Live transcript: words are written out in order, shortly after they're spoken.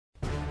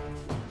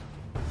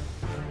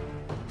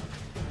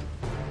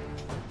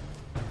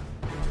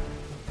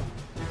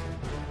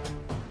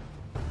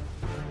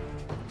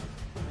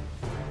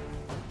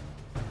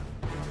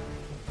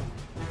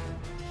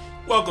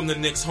Welcome to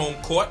Knicks Home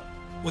Court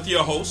with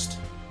your host,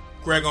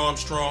 Greg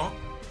Armstrong.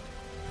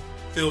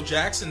 Phil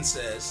Jackson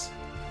says,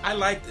 I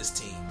like this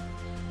team,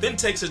 then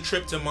takes a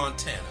trip to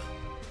Montana.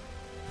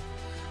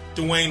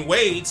 Dwayne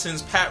Wade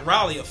sends Pat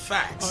Riley a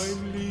fax.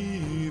 I'm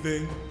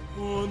leaving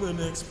on the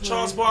next plane.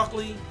 Charles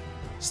Barkley,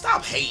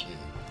 stop hating.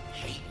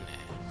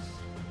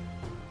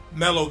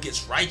 Melo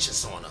gets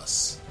righteous on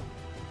us.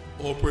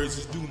 All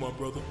praises due, my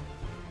brother.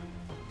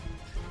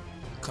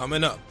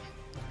 Coming up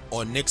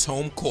on Knicks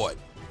Home Court.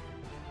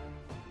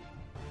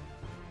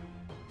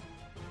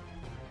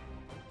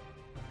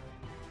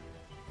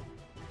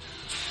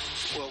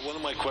 Well, one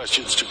of my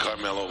questions to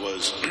Carmelo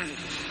was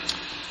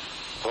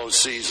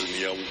postseason.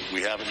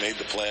 We haven't made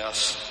the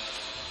playoffs.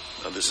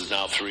 This is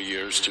now 3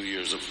 years, 2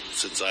 years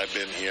since I've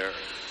been here.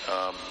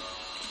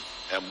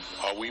 And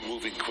are we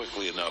moving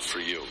quickly enough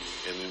for you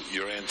in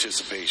your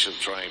anticipation of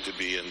trying to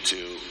be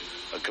into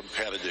a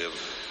competitive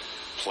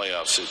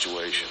playoff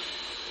situation?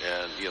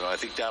 And, I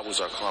think that was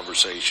our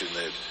conversation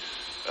that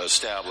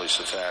established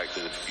the fact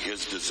that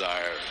his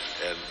desire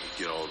and,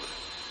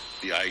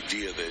 the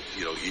idea that,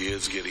 he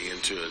is getting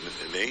into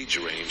an age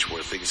range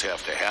where things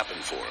have to happen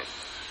for him.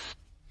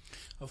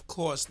 Of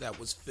course, that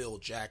was Phil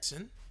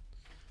Jackson.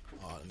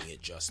 Let me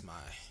adjust my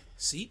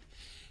seat.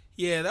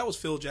 Yeah, that was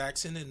Phil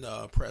Jackson in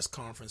the press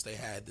conference they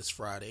had this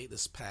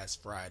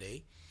past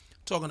Friday,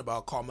 talking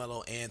about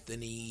Carmelo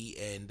Anthony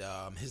and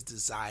his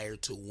desire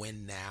to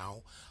win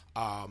now.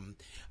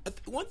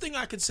 One thing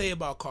I could say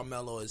about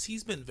Carmelo is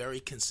he's been very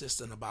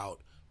consistent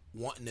about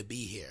wanting to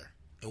be here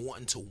and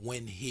wanting to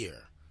win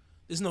here.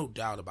 There's no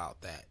doubt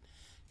about that.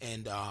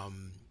 And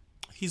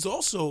he's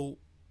also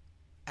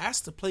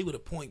asked to play with a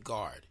point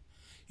guard.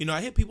 I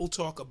hear people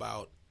talk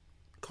about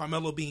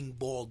Carmelo being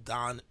ball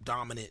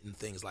dominant and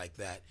things like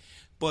that.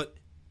 But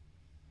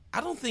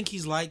I don't think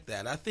he's like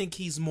that. I think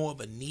he's more of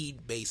a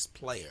need-based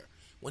player.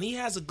 When he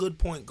has a good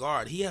point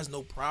guard, he has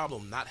no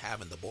problem not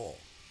having the ball.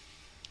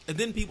 And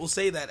then people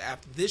say that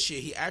after this year,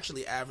 he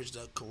actually averaged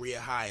a career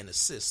high in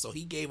assists, so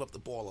he gave up the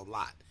ball a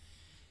lot.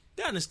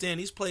 You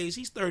understand, he's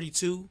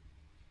 32.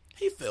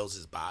 He fills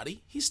his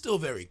body. He's still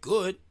very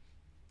good.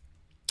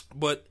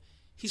 But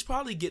he's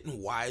probably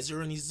getting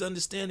wiser, and he's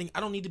understanding I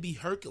don't need to be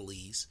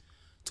Hercules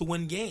to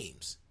win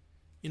games.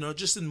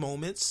 Just in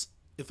moments,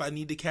 if I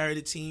need to carry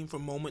the team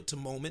from moment to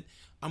moment,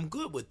 I'm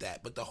good with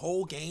that. But the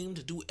whole game,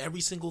 to do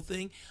every single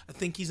thing, I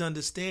think he's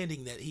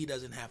understanding that he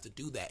doesn't have to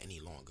do that any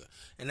longer.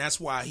 And that's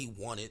why he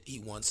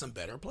wants some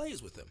better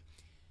plays with him.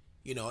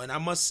 And I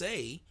must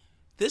say,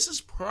 this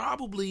is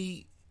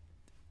probably,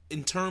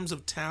 in terms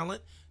of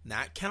talent,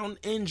 not counting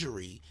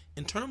injury,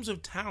 in terms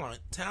of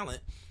talent,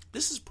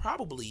 this is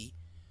probably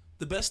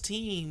the best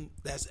team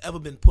that's ever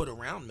been put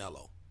around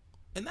Melo.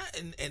 And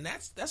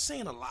that's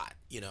saying a lot,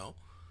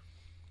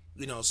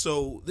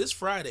 So this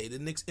Friday, the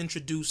Knicks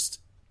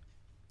introduced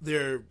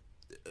the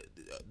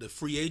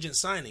free agent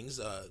signings,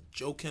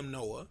 Joakim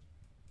Noah,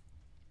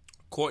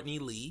 Courtney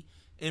Lee,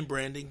 and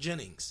Brandon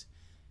Jennings,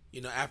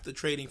 after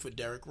trading for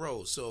Derrick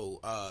Rose.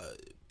 So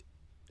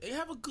they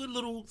have a good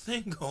little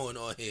thing going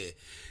on here,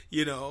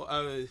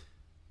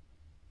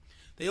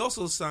 They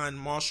also signed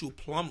Marshall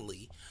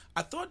Plumlee.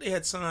 I thought they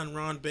had signed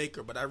Ron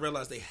Baker, but I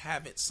realized they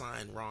haven't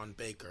signed Ron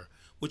Baker,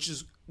 which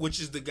is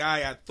the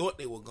guy I thought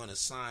they were going to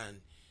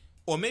sign,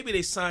 or maybe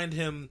they signed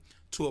him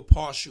to a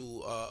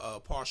partial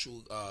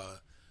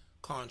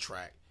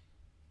contract.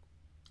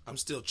 I'm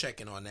still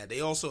checking on that.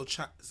 They also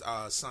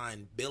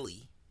signed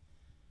Billy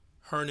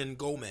Hernan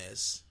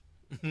Gomez.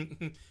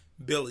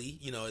 Billy,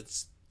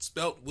 it's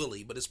spelt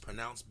Willie, but it's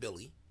pronounced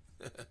Billy.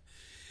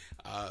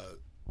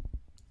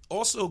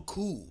 Also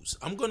Kuz.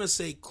 I'm going to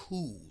say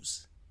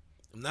Kuz.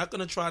 I'm not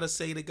going to try to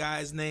say the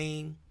guy's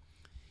name.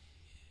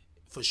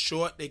 For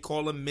short, they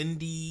call him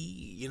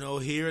Mindy.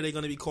 Here they're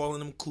going to be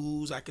calling him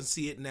Kuz. I can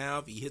see it now.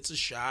 If he hits a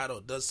shot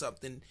or does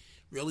something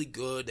really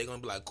good, they're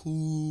going to be like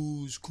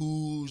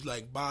Kuz,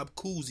 like Bob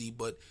Cousy,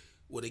 but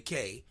with a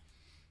K.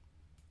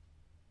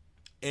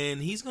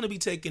 And he's going to be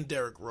taking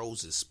Derrick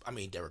Williams' spot.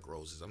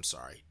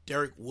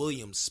 Derrick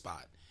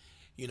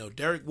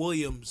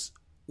Williams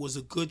was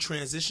a good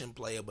transition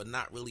player, but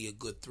not really a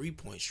good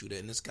three-point shooter.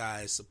 And this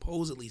guy is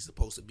supposedly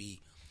supposed to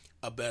be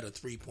a better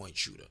three-point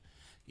shooter.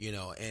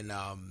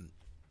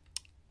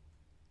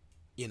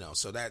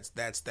 So that's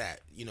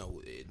that.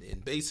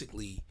 And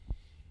basically,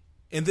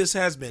 and this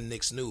has been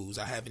Knicks news.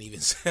 I didn't even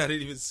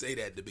say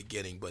that at the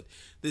beginning, but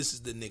this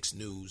is the Knicks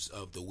news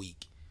of the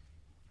week.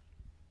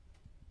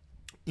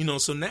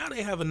 So now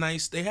they have a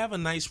nice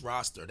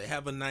roster. They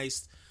have a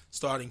nice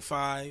starting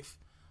five.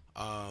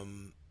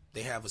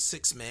 They have a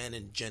 6-man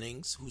in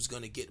Jennings, who's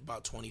going to get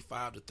about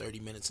 25 to 30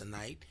 minutes a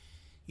night.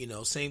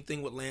 Same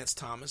thing with Lance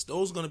Thomas.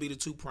 Those are going to be the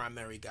two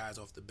primary guys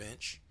off the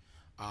bench.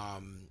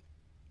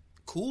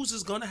 Kuz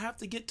is going to have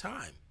to get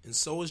time, and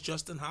so is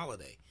Justin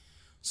Holiday.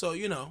 So,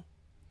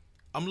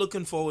 I'm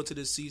looking forward to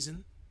this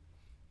season.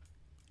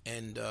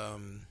 And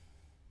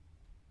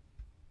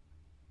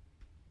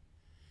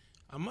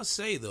I must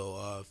say,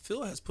 though,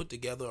 Phil has put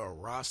together a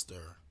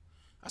roster.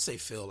 I say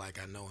Phil like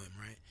I know him,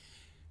 right?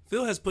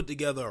 Phil has put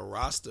together a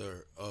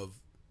roster of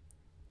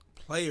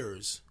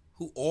players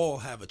who all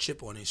have a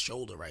chip on his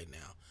shoulder right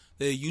now.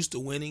 They're used to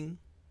winning.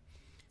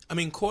 I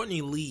mean,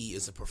 Courtney Lee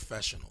is a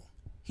professional.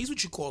 He's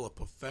what you call a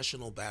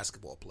professional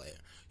basketball player.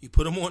 You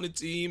put him on the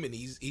team, and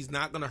he's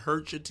not going to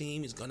hurt your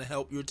team. He's going to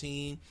help your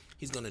team.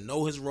 He's going to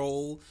know his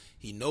role.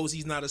 He knows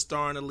he's not a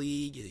star in the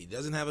league. He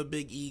doesn't have a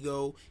big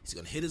ego. He's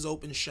going to hit his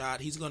open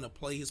shot. He's going to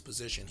play his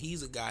position.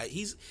 He's a guy.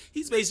 He's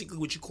basically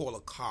what you call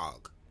a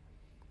cog.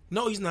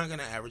 No, he's not going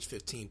to average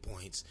 15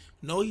 points.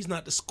 No, he's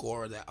not the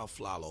scorer that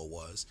Aflalo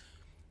was.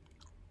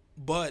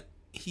 But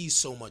he's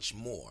so much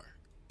more.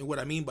 And what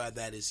I mean by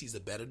that is he's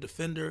a better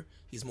defender.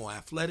 He's more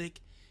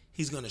athletic.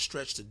 He's going to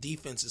stretch the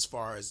defense as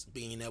far as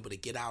being able to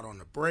get out on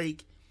the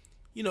break.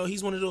 You know,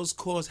 he's one of those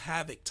cause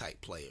havoc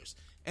type players.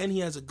 And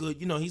he has a good,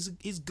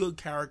 he's a good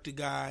character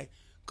guy,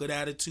 good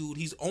attitude.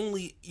 He's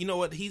only,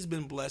 he's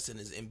been blessed in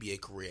his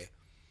NBA career.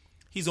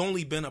 He's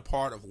only been a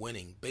part of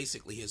winning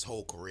basically his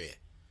whole career.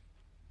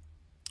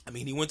 I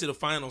mean, he went to the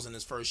finals in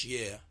his first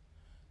year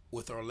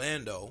with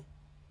Orlando.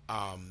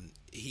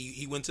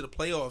 He went to the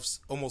playoffs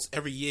almost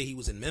every year he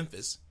was in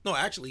Memphis. No,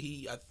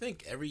 actually, I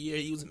think every year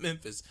he was in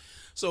Memphis.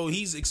 So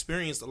he's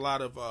experienced a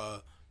lot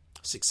of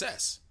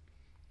success.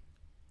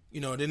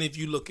 Then if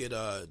you look at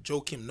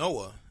Joakim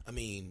Noah, I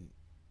mean,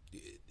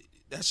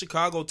 that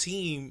Chicago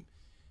team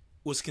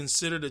was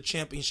considered a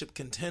championship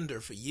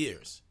contender for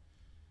years.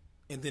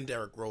 And then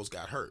Derrick Rose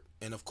got hurt.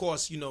 And of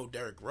course,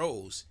 Derrick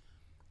Rose,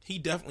 he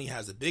definitely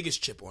has the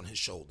biggest chip on his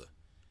shoulder.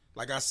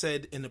 Like I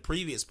said in the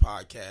previous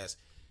podcast,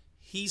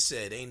 he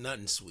said ain't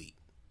nothing sweet.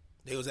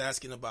 They was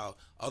asking about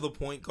other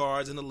point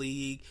guards in the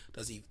league.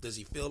 Does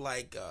he feel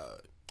like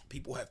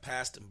people have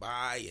passed him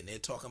by and they're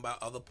talking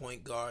about other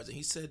point guards? And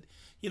he said,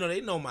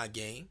 they know my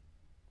game.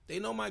 They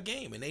know my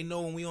game, and they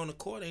know when we on the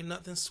court ain't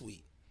nothing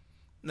sweet.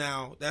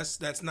 Now,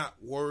 that's not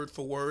word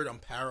for word. I'm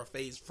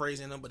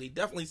paraphrasing him, but he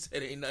definitely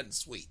said ain't nothing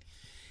sweet.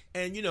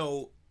 And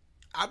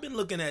I've been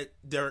looking at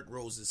Derrick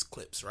Rose's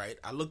clips, right?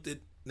 I looked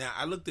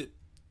at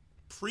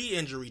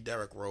pre-injury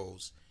Derrick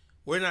Rose.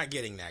 We're not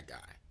getting that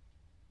guy.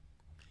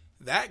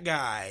 That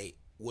guy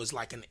was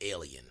like an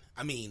alien.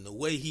 I mean, the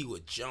way he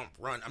would jump,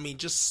 run, I mean,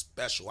 just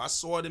special. I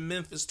saw it in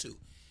Memphis too.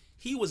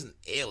 He was an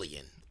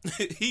alien.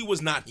 He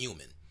was not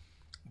human.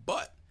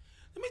 But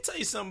let me tell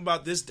you something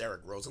about this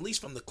Derrick Rose, at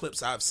least from the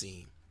clips I've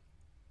seen.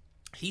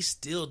 He's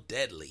still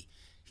deadly.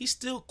 He's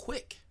still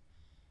quick.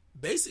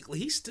 Basically,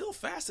 he's still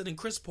faster than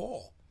Chris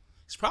Paul.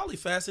 He's probably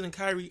faster than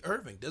Kyrie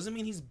Irving. Doesn't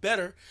mean he's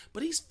better,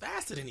 but he's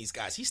faster than these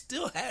guys. He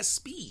still has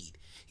speed.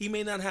 He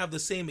may not have the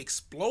same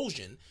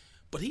explosion,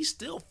 but he's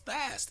still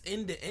fast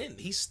end to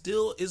end. He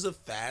still is a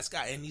fast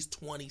guy, and he's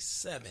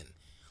 27.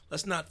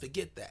 Let's not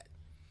forget that.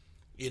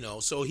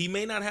 So he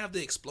may not have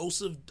the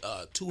explosive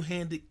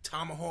two-handed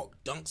tomahawk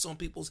dunks on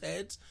people's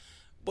heads,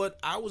 but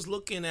I was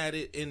looking at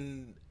it,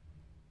 and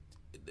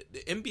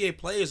the NBA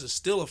players are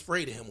still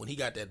afraid of him when he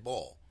got that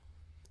ball.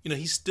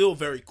 He's still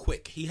very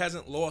quick. He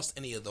hasn't lost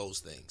any of those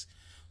things.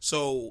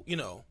 So,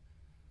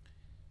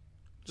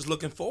 just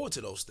looking forward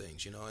to those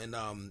things,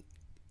 And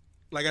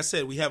like I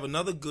said, we have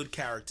another good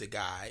character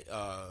guy,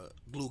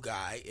 glue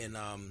guy, in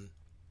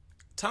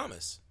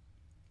Thomas.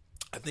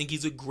 I think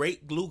he's a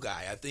great glue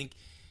guy. I think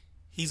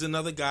he's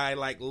another guy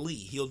like Lee.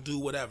 He'll do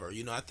whatever.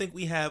 I think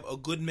we have a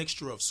good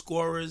mixture of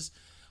scorers,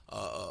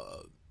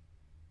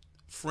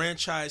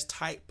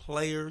 franchise-type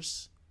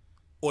players,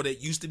 or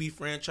that used to be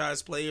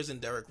franchise players in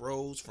Derrick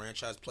Rose,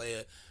 franchise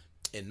player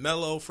in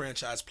Melo,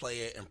 franchise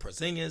player in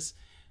Porzingis,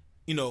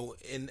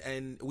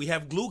 and we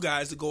have glue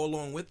guys to go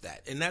along with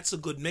that. And that's a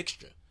good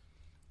mixture.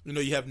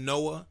 You have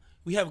Noah.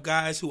 We have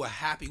guys who are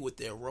happy with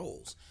their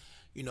roles.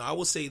 I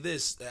will say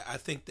this, that I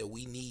think that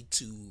we need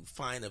to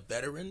find a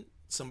veteran,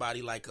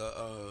 somebody like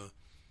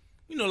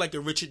like a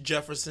Richard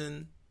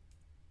Jefferson,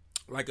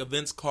 like a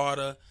Vince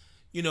Carter,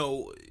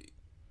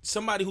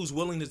 somebody who's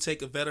willing to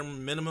take a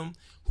veteran minimum,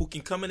 who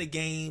can come in a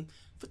game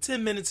for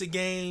 10 minutes a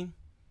game,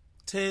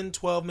 10,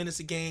 12 minutes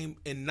a game,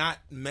 and not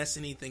mess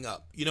anything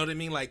up. You know what I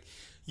mean? Like,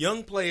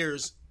 young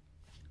players,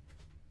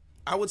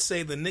 I would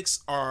say the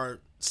Knicks are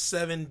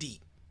 7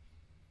 deep.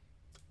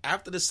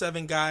 After the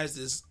 7 guys,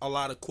 there's a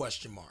lot of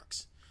question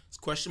marks. There's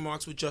question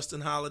marks with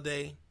Justin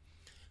Holiday.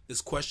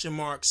 There's question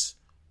marks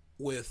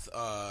with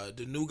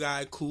the new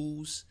guy,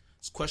 Kuz.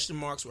 There's question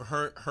marks with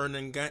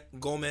Hernan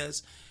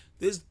Gomez.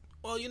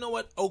 Well, you know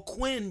what?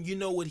 O'Quinn, you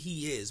know what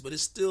he is, but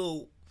it's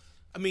still,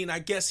 I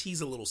guess he's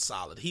a little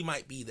solid. He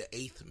might be the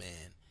 8th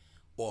man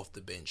off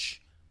the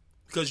bench,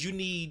 because you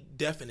need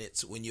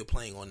definites when you're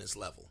playing on this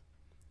level,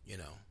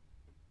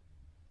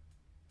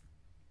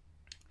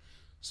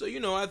 So,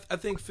 I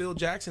think Phil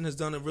Jackson has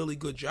done a really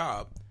good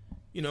job,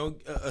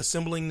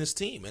 assembling this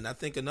team. And I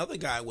think another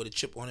guy with a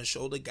chip on his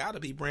shoulder got to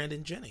be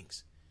Brandon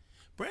Jennings.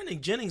 Brandon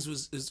Jennings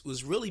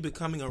was really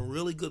becoming a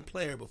really good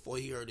player before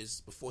he tore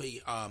his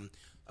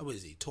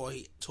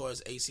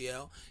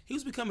ACL. He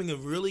was becoming a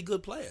really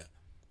good player.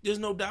 There's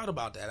no doubt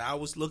about that. I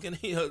was looking,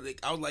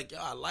 I was like,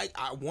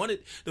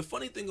 the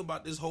funny thing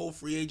about this whole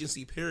free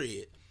agency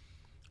period,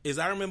 is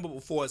I remember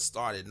before it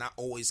started, and I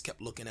always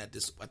kept looking at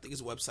this. I think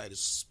his website is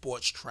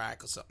Sports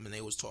Track or something, and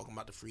they was talking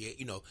about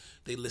the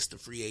they list the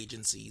free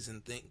agencies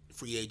and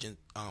free agent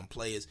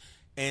players,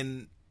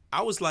 and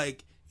I was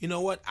like, you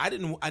know what?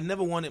 I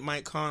never wanted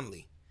Mike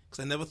Conley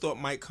because I never thought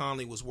Mike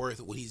Conley was worth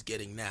what he's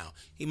getting now.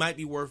 He might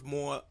be worth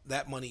more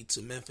that money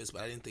to Memphis,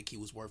 but I didn't think he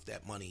was worth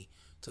that money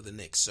to the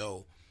Knicks.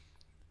 So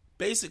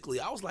basically,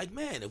 I was like,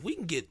 man, if we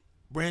can get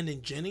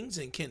Brandon Jennings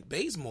and Kent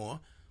Bazemore,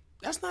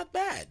 that's not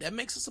bad. That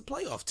makes us a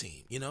playoff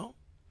team,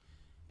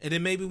 And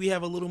then maybe we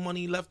have a little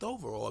money left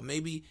over. Or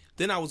maybe,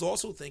 then I was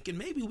also thinking,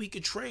 maybe we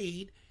could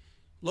trade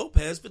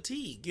Lopez for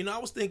Teague. I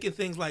was thinking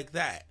things like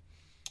that.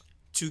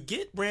 To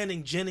get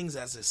Brandon Jennings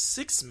as a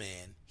sixth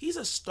man, he's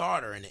a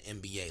starter in the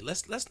NBA.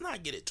 Let's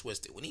not get it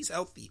twisted. When he's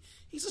healthy,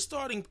 he's a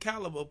starting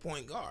caliber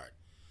point guard.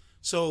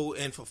 So,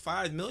 and for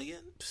 $5 million,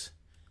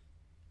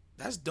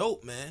 that's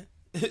dope, man.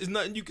 There's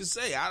nothing you can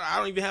say. I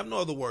don't even have no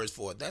other words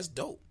for it. That's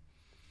dope.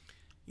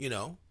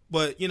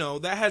 But,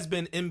 that has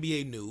been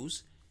NBA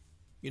news.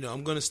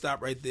 I'm going to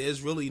stop right there.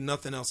 There's really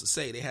nothing else to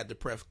say. They had the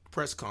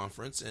press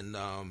conference, and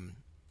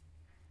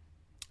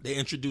they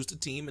introduced the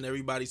team, and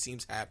everybody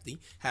seems happy.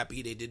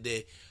 They did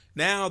that.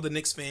 Now the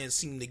Knicks fans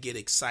seem to get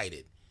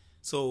excited.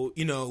 So,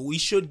 you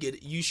should get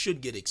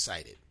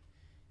excited.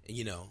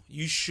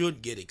 You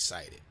should get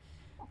excited.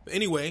 But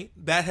anyway,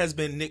 that has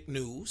been Knick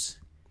news.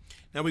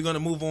 Now we're going to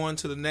move on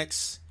to we're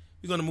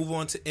going to move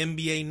on to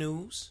NBA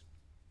news.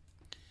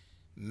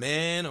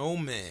 Man, oh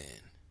man,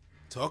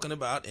 talking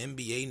about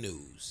NBA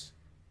news.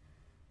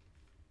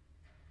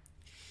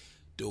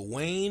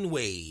 Dwayne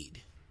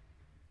Wade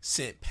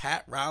sent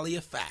Pat Riley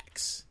a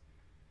fax.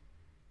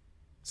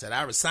 Said,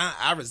 I resign,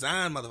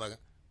 motherfucker.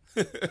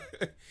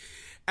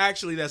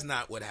 Actually, that's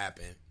not what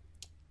happened.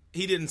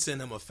 He didn't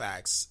send him a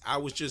fax. I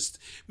was just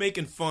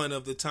making fun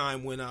of the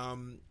time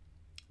when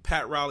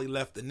Pat Riley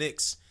left the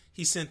Knicks.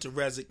 He sent a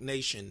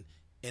resignation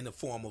in the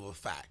form of a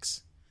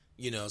fax.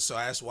 So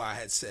that's why I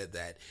had said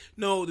that.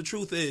 No, the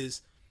truth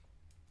is,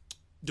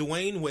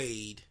 Dwayne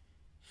Wade,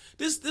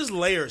 there's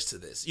layers to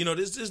this.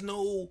 There's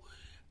no,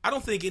 I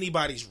don't think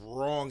anybody's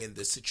wrong in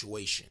this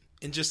situation.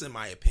 And just in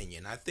my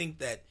opinion, I think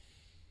that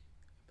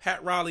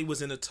Pat Riley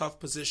was in a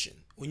tough position.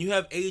 When you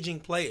have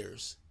aging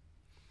players,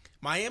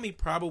 Miami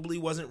probably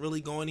wasn't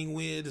really going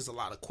anywhere. There's a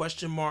lot of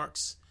question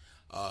marks.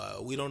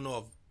 We don't know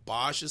if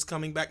Bosh is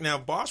coming back. Now,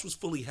 if Bosh was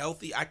fully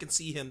healthy, I can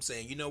see him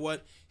saying, you know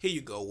what? Here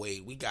you go,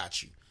 Wade. We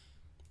got you.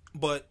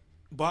 But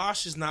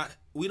Bosh is not,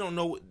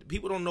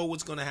 people don't know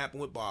what's going to happen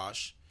with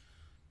Bosh.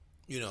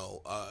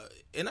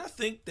 And I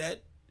think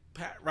that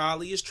Pat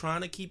Riley is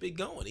trying to keep it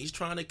going. He's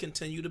trying to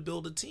continue to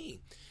build a team.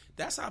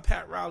 That's how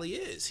Pat Riley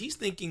is. He's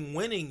thinking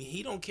winning.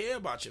 He don't care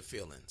about your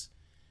feelings.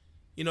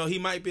 He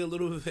might be a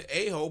little bit of an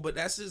a-hole, but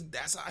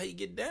that's how he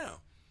get down.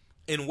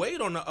 And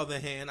Wade, on the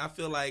other hand, I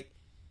feel like,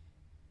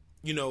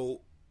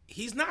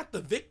 he's not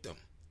the victim.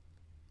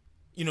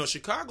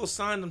 Chicago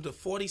signed him to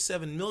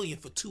 $47 million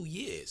for 2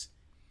 years.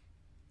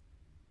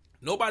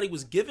 Nobody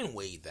was giving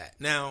Wade that.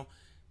 Now,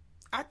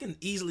 I can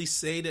easily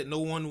say that no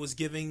one was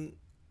giving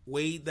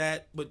Wade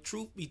that, but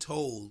truth be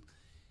told,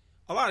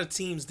 a lot of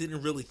teams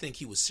didn't really think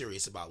he was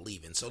serious about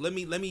leaving. So let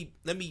me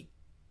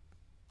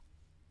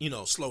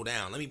slow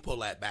down. Let me pull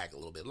that back a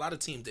little bit. A lot of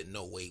teams didn't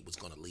know Wade was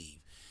going to leave.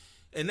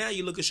 And now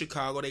you look at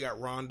Chicago, they got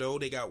Rondo,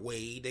 they got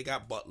Wade, they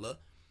got Butler.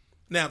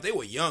 Now, if they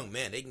were young,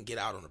 man, they can get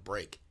out on a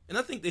break. And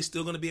I think they're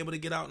still going to be able to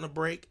get out on a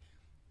break.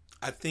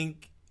 I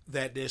think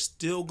that they're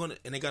still going to,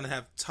 and they're going to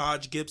have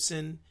Taj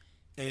Gibson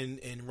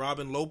and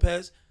Robin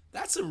Lopez.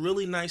 That's a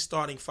really nice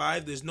starting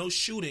five. There's no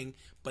shooting,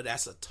 but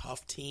that's a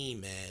tough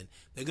team, man.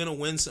 They're going to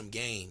win some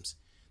games.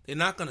 They're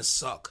not going to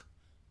suck.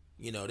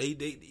 You're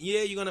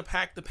going to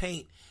pack the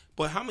paint.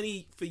 But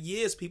for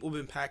years, people have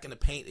been packing the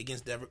paint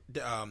against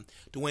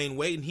Dwayne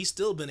Wade, and he's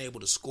still been able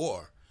to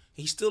score.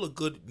 He's still a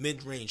good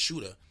mid-range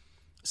shooter.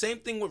 Same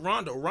thing with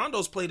Rondo.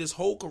 Rondo's played his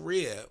whole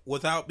career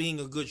without being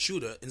a good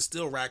shooter and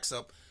still racks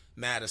up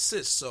mad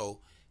assists.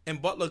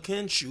 And Butler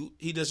can shoot.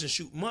 He doesn't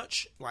shoot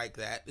much like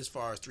that as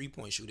far as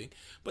three-point shooting.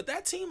 But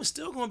that team is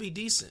still going to be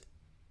decent.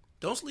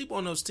 Don't sleep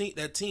on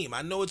that team.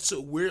 I know it's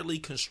a weirdly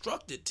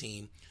constructed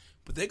team,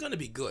 but they're going to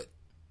be good.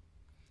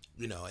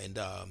 And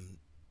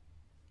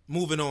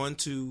moving on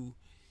to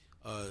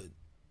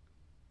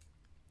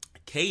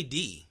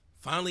KD,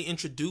 finally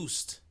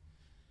introduced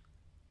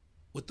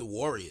with the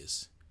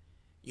Warriors.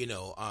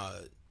 I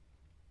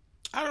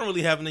don't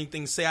really have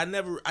anything to say. I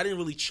didn't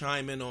really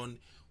chime in on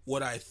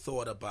what I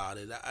thought about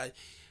it.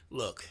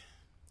 Look,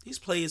 these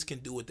players can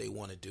do what they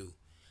want to do.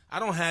 I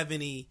don't have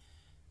any,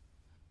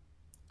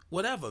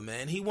 whatever,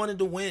 man. He wanted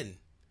to win.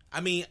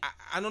 I mean,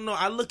 I don't know.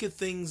 I look at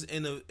things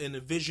in a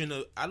vision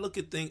of, I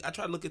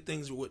try to look at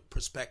things with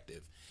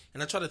perspective,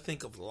 and I try to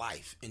think of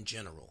life in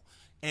general.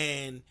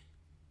 And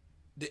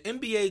the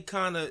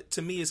NBA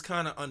to me is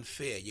kind of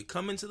unfair. You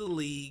come into the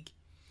league,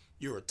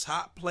 you're a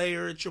top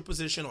player at your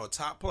position, or a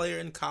top player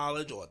in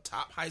college, or a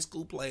top high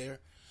school player.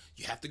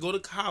 You have to go to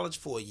college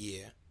for a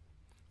year.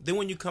 Then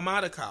when you come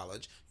out of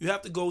college, you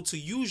have to go to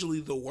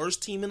usually the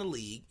worst team in the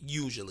league,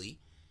 usually.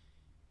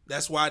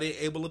 That's why they're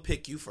able to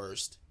pick you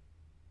first.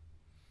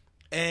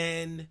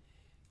 And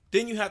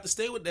then you have to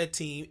stay with that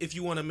team if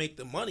you want to make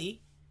the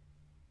money.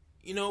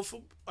 You know,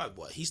 for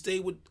what? He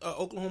stayed with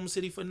Oklahoma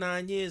City for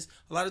 9 years.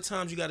 A lot of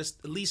times you got to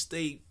at least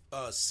stay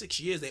 6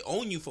 years. They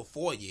own you for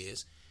 4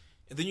 years.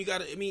 And then you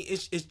got to, I mean,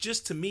 it's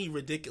just to me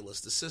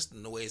ridiculous, the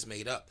system, the way it's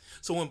made up.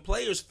 So when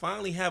players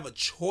finally have a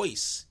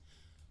choice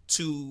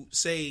to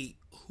say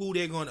who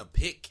they're going to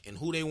pick and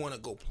who they want to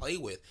go play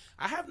with,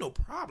 I have no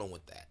problem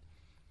with that.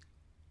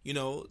 You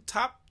know,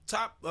 top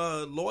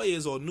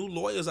lawyers or new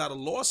lawyers out of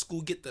law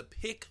school get to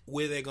pick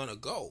where they're going to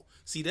go.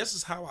 See, this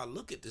is how I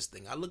look at this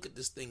thing. I look at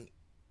this thing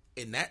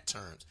in that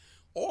terms.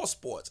 All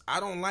sports, I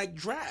don't like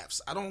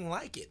drafts. I don't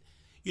like it.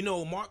 You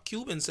know, Mark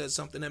Cuban said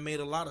something that made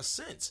a lot of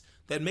sense,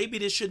 that maybe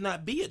this should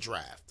not be a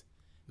draft.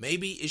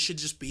 Maybe it should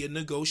just be a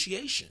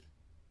negotiation.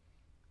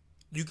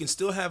 You can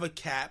still have a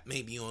cap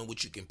maybe on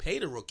what you can pay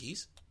the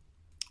rookies,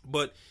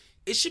 but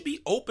it should be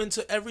open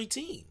to every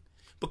team.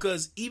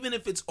 Because even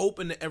if it's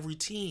open to every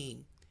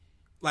team,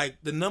 like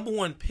the number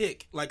one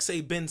pick, like say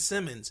Ben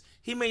Simmons,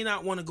 he may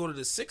not want to go to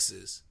the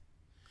Sixers,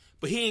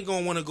 but he ain't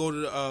going to want to go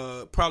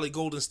to probably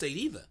Golden State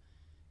either,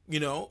 you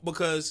know,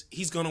 because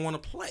he's going to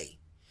want to play.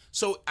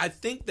 So I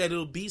think that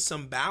it'll be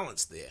some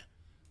balance there.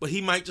 But he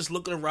might just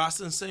look at a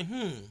roster and say,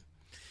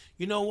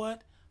 you know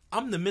what?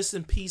 I'm the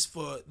missing piece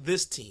for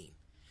this team.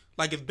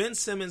 Like if Ben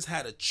Simmons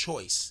had a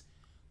choice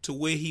to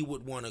where he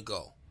would want to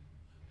go,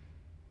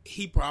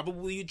 he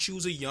probably would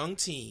choose a young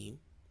team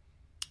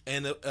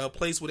and a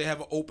place where they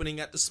have an opening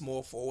at the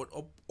small forward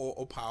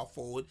or power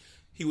forward.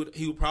 He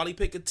would probably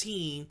pick a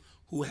team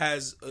who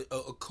has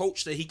a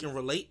coach that he can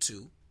relate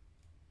to,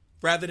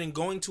 rather than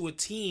going to a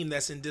team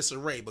that's in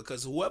disarray.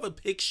 Because whoever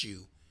picks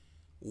you,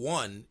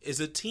 one, is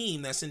a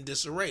team that's in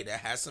disarray,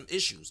 that has some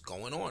issues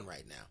going on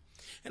right now.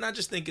 And I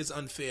just think it's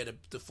unfair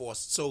to force.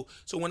 So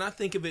when I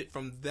think of it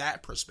from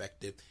that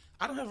perspective,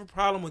 I don't have a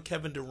problem with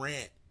Kevin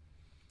Durant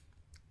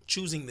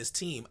choosing this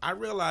team. I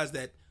realize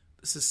that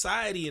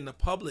society and the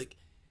public,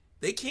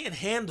 they can't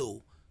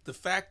handle the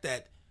fact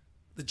that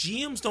the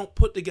GMs don't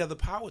put together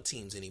power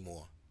teams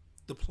anymore.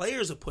 The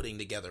players are putting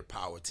together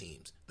power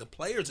teams. The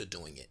players are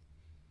doing it.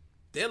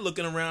 They're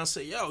looking around and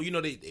say, yo, you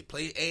know, they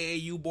play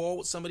AAU ball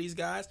with some of these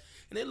guys,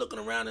 and they're looking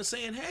around and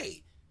saying,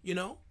 hey, you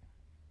know,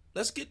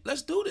 let's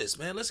do this,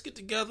 man. Let's get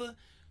together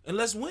and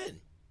let's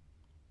win.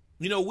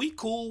 You know, we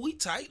cool, we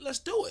tight, let's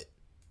do it.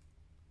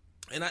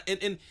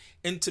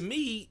 And to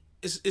me,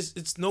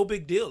 it's no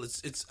big deal.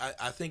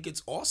 I think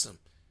it's awesome,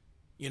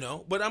 you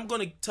know. But I'm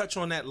going to touch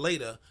on that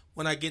later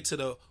when I get to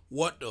the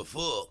what the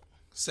fuck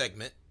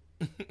segment,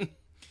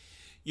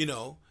 you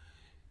know.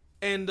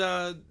 And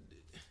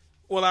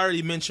well, I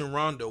already mentioned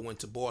Rondo went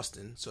to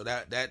Boston, so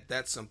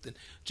that's something.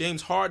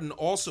 James Harden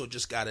also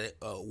just got a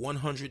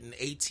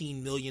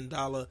 $118 million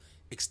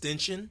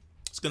extension.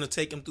 It's going to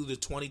take him through the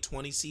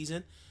 2020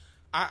 season.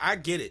 I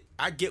get it.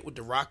 I get what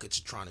the Rockets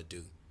are trying to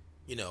do.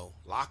 You know,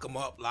 lock him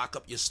up, lock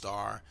up your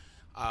star.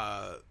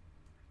 I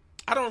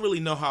don't really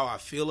know how I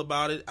feel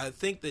about it. I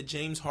think that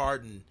James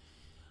Harden,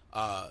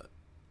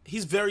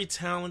 he's very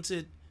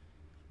talented,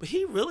 but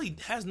he really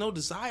has no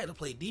desire to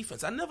play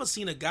defense. I've never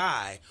seen a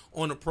guy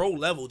on a pro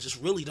level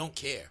just really don't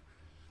care.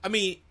 I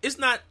mean, it's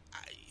not,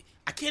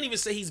 I can't even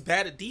say he's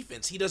bad at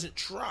defense. He doesn't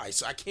try.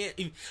 So I can't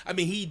even, I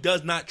mean, he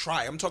does not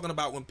try. I'm talking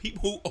about when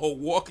people are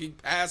walking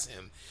past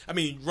him. I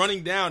mean,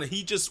 running down and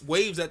he just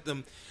waves at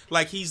them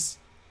like he's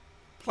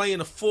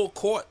playing a full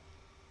court.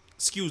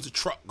 Excuse the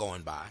truck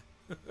going by.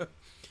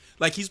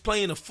 Like he's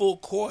playing a full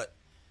court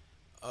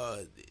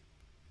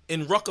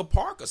in Rucker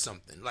Park or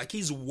something. Like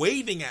he's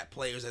waving at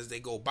players as they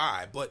go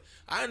by. But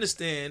I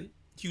understand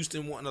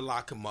Houston wanting to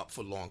lock him up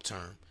for long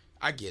term.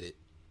 I get it.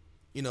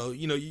 You know,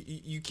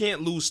 you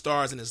can't lose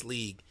stars in this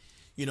league.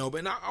 You know,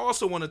 but I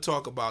also want to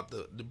talk about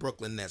the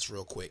Brooklyn Nets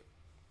real quick.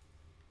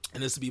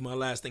 And this will be my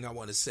last thing I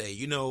want to say.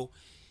 You know,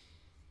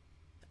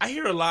 I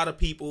hear a lot of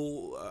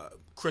people,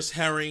 Chris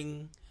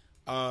Herring,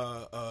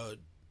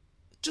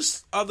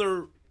 just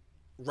other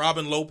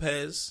Robin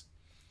Lopez.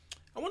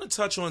 I want to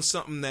touch on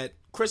something that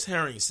Chris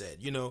Herring said.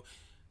 You know,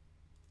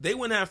 they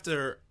went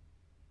after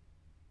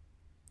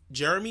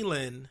Jeremy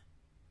Lin,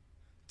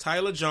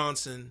 Tyler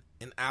Johnson,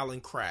 and Alan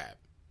Crabb.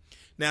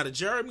 Now, the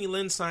Jeremy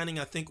Lin signing,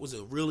 I think, was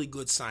a really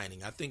good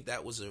signing. I think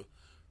that was a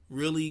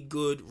really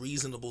good,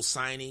 reasonable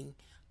signing.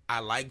 I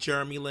like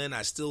Jeremy Lin.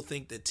 I still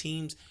think that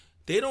teams,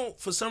 they don't,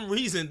 for some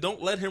reason,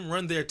 don't let him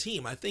run their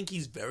team. I think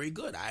he's very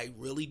good. I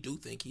really do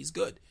think he's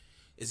good.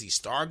 Is he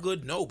star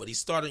good? No, but he's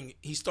starting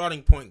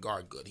point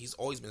guard good. He's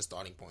always been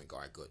starting point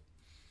guard good.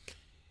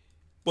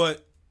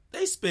 But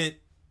they spent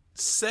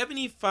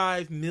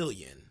 $75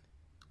 million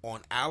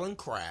on Alan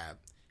Crabb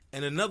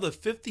and another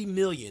 $50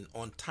 million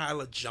on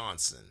Tyler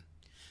Johnson.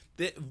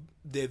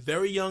 They're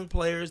very young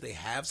players. They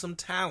have some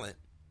talent.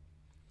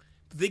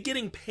 But they're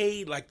getting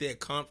paid like they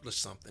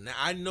accomplished something. Now,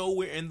 I know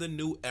we're in the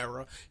new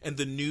era and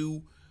the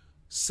new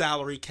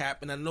salary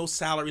cap, and I know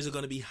salaries are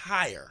going to be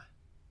higher.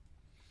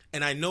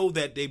 And I know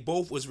that they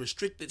both was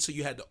restricted, so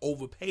you had to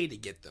overpay to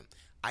get them.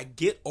 I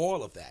get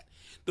all of that.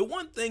 The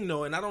one thing,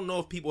 though, and I don't know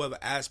if people ever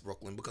asked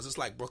Brooklyn, because it's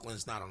like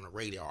Brooklyn's not on the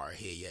radar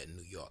here yet in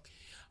New York,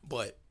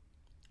 but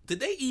did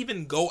they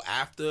even go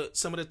after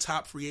some of the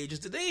top free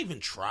agents? Did they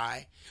even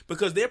try?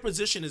 Because their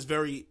position is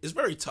very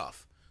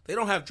tough. They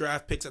don't have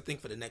draft picks, I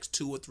think, for the next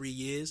 2 or 3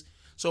 years.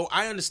 So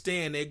I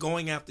understand they're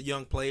going after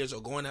young players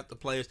or going after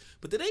players,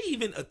 but did they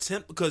even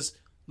attempt? Because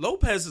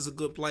Lopez is a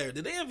good player.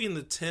 Did they even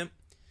attempt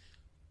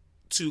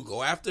to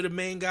go after the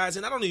main guys?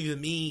 And I don't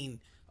even mean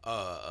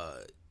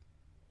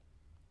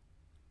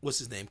what's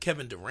his name,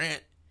 Kevin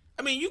Durant.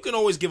 I mean, you can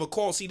always give a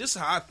call. See, this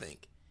is how I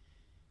think.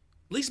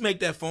 At least make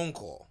that phone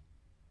call.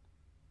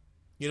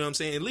 You know what I'm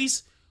saying? At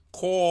least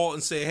call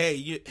and say,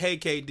 hey,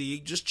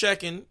 KD, just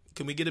checking.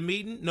 Can we get a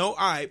meeting? No?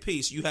 All right,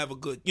 peace. You have a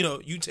good,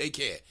 you take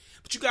care.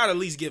 But you got to at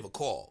least give a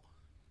call.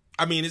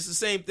 I mean, it's the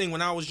same thing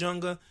when I was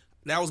younger.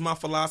 That was my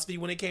philosophy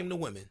when it came to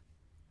women.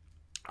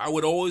 I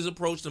would always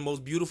approach the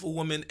most beautiful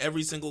woman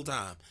every single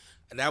time.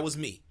 And that was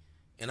me.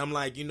 And I'm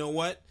like, you know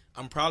what?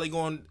 I'm probably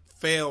going to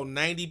fail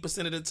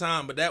 90% of the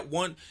time. But that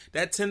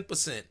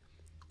 10%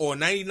 or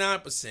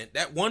 99%,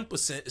 that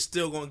 1% is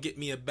still going to get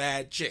me a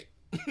bad chick.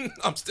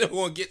 I'm still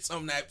going to get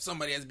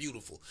somebody that's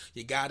beautiful.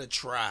 You got to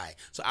try.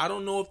 So I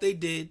don't know if they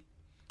did.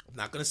 I'm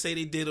not going to say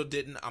they did or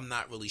didn't. I'm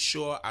not really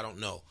sure. I don't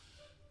know.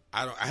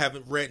 I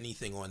haven't read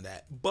anything on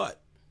that. But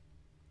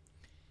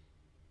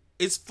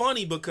it's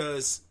funny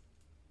because,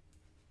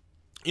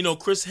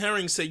 Chris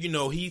Herring said,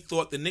 he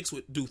thought the Knicks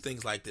would do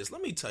things like this.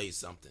 Let me tell you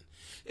something.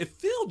 If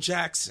Phil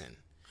Jackson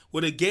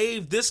would have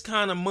gave this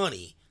kind of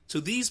money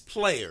to these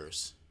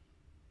players,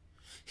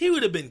 he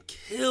would have been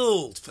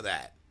killed for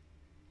that.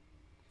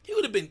 He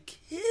would have been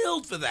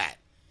killed for that.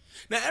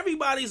 Now,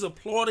 everybody's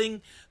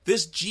applauding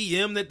this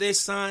GM that they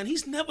signed.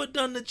 He's never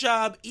done the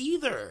job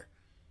either.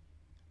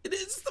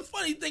 It's the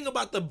funny thing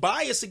about the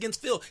bias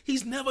against Phil.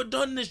 He's never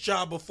done this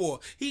job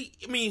before. He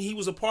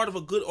was a part of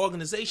a good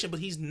organization,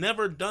 but he's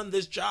never done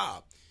this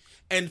job.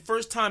 And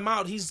first time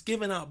out, he's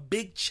giving out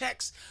big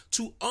checks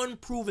to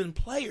unproven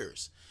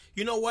players.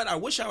 You know what? I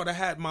wish I would have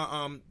had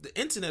my the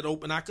internet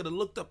open. I could have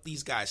looked up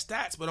these guys'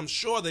 stats, but I'm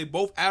sure they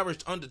both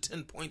averaged under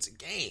 10 points a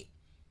game.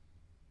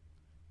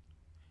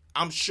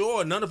 I'm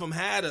sure none of them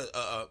had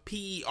a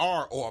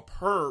PER or a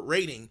PER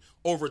rating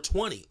over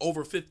 20,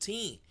 over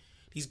 15.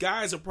 These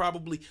guys are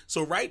probably...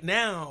 So right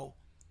now,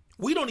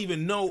 we don't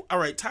even know... All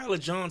right, Tyler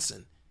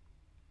Johnson.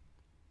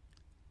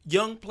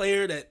 Young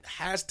player that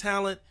has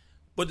talent,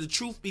 but the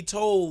truth be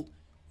told,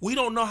 we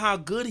don't know how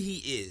good he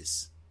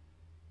is.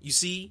 You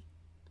see?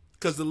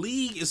 Because the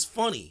league is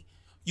funny.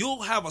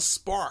 You'll have a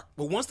spark,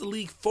 but once the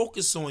league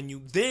focuses on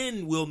you,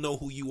 then we'll know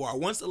who you are.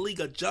 Once the league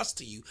adjusts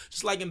to you,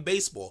 just like in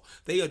baseball,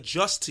 they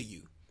adjust to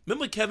you.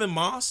 Remember Kevin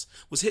Moss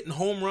was hitting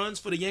home runs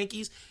for the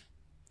Yankees?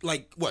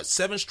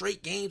 7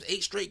 straight games,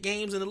 8 straight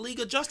games, and the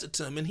league adjusted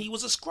to him, and he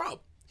was a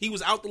scrub. He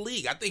was out the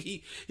league. I think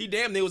he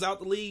damn near was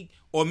out the league,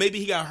 or maybe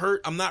he got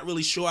hurt. I'm not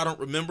really sure. I don't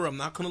remember. I'm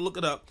not going to look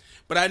it up,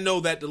 but I know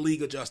that the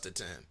league adjusted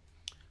to him.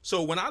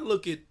 So when I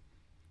look at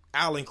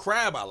Alan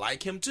Crabb, I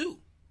like him too.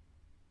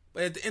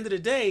 But at the end of the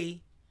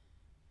day,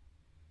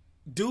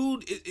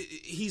 dude,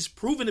 he's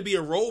proven to be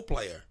a role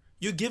player.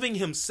 You're giving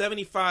him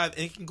 75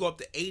 and it can go up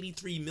to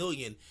 83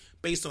 million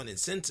based on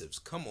incentives.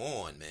 Come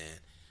on, man.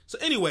 So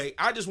anyway,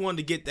 I just wanted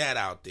to get that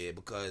out there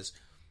because,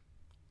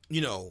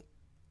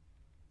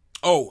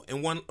 Oh,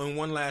 and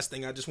one last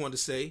thing I just wanted to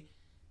say.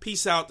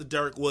 Peace out to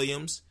Derek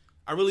Williams.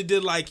 I really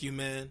did like you,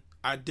 man.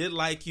 I did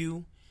like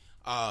you.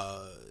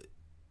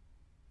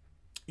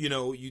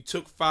 You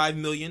took $5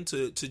 million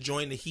to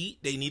join the Heat.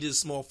 They needed a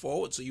small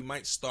forward, so you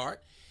might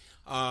start.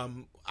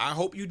 I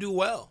hope you do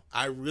well.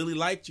 I really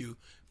liked you.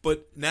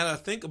 But now that I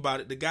think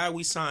about it, the guy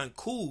we signed,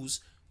 Kuz,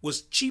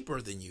 was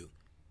cheaper than you.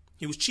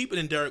 He was cheaper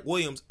than Derek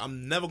Williams.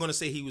 I'm never going to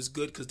say he was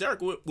good because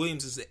Derek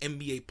Williams is an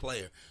NBA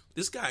player.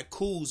 This guy,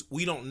 Kuz,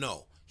 we don't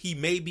know. He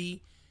may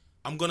be.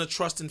 I'm going to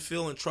trust in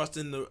Phil and trust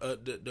in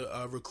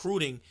the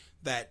recruiting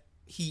that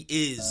he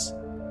is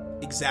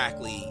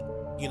exactly,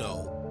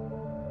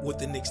 what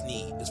the Knicks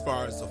need as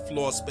far as a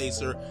floor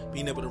spacer,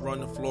 being able to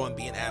run the floor and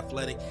being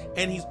athletic,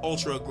 and he's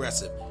ultra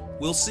aggressive.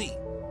 We'll see.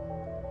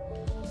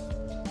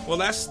 Well,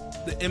 that's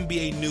the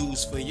NBA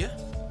news for you.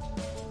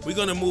 We're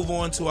going to move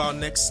on to our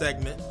next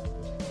segment.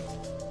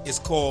 It's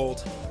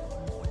called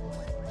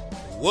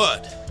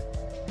What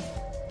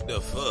the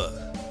Fuck?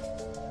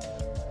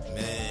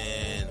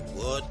 Man,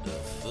 what the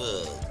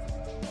fuck?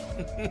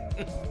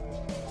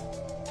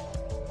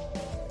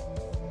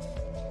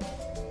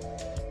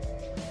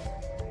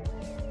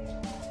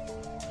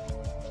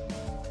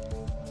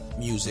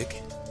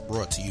 Music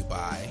brought to you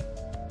by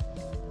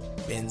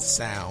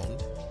bensound.com.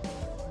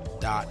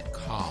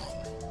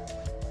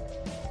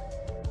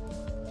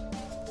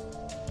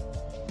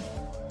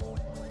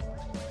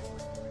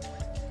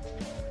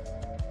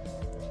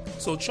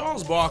 So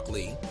Charles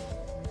Barkley,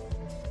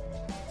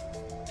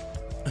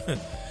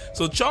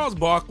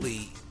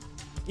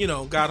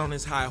 got on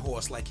his high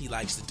horse like he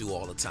likes to do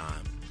all the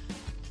time.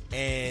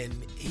 And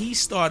he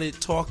started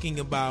talking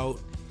about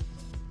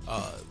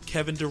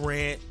Kevin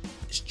Durant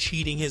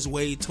cheating his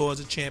way towards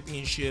a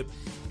championship,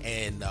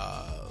 and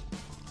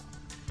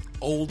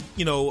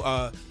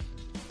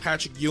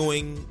Patrick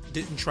Ewing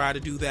didn't try to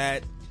do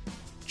that.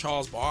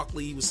 Charles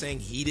Barkley was saying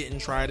he didn't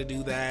try to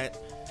do that,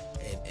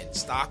 and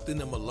Stockton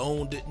and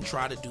Malone didn't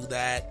try to do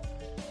that,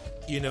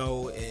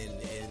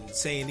 and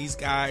saying these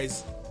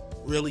guys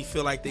really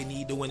feel like they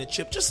need to win a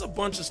chip. Just a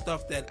bunch of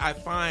stuff that I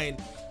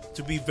find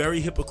to be very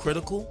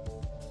hypocritical.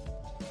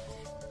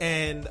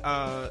 And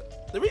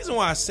the reason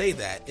why I say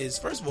that is,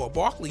 first of all,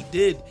 Barkley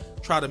did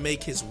try to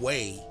make his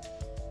way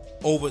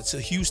over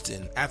to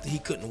Houston after he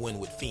couldn't win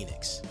with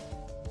Phoenix.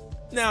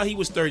 Now, he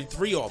was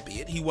 33,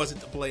 albeit he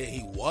wasn't the player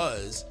he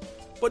was,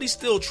 but he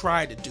still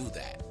tried to do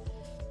that.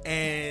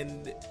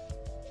 And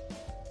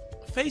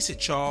face it,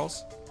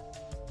 Charles,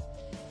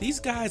 these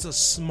guys are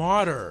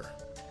smarter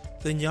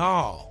than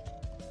y'all.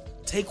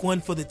 Take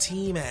one for the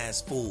team,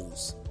 ass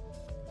fools.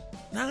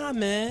 Nah,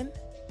 man.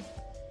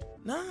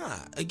 Nah.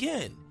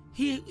 Again,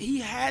 he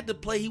had to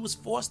play. He was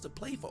forced to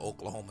play for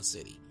Oklahoma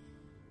City.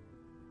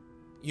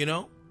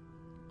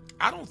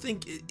 I don't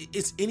think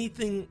it's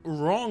anything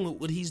wrong with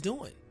what he's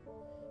doing.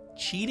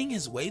 Cheating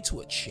his way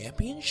to a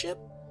championship?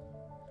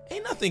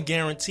 Ain't nothing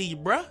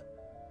guaranteed, bruh.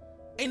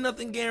 Ain't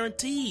nothing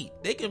guaranteed.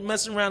 They can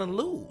mess around and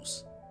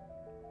lose.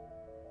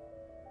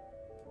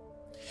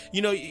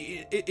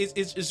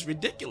 It's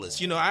ridiculous.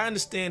 I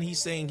understand he's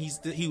saying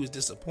he was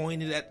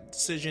disappointed at the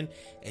decision,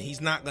 and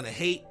he's not going to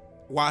hate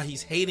while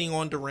he's hating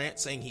on Durant,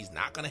 saying he's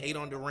not going to hate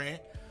on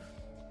Durant.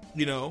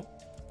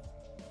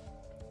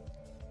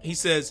 He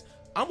says,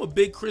 I'm a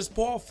big Chris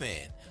Paul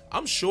fan.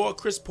 I'm sure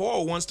Chris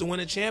Paul wants to win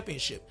a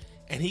championship,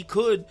 and he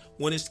could,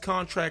 when his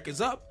contract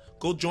is up,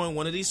 go join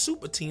one of these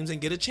super teams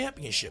and get a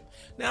championship.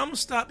 Now, I'm going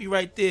to stop you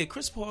right there.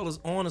 Chris Paul is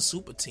on a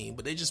super team,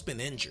 but they just been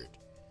injured.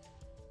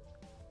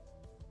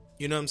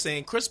 You know what I'm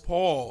saying? Chris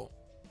Paul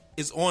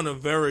is on a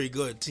very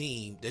good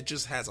team that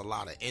just has a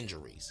lot of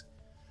injuries.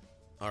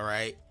 All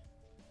right.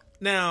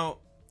 Now,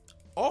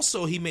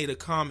 also, he made a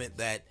comment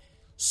that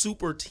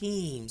super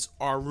teams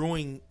are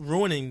ruining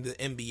the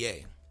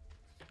NBA.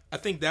 I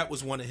think that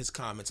was one of his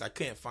comments. I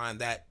can't find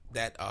that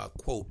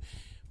quote,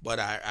 but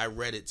I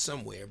read it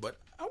somewhere. But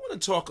I want to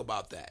talk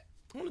about that.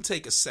 I want to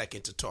take a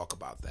second to talk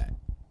about that.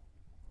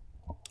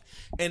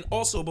 And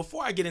also,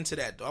 before I get into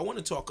that, though, I want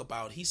to talk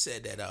about, he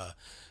said that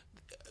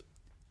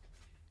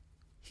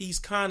he's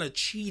kind of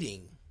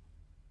cheating.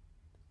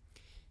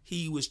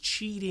 He's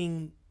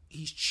cheating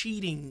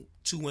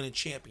to win a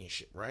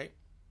championship, right?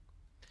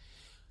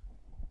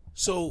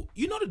 So,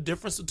 you know the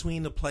difference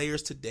between the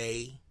players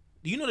today?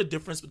 Do you know the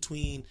difference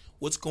between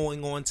what's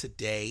going on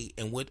today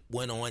and what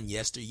went on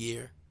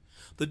yesteryear?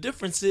 The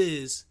difference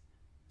is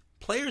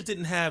players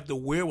didn't have the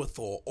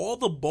wherewithal, all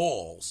the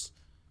balls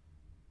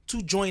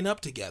to join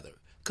up together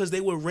because they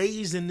were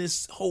raised in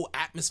this whole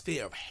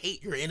atmosphere of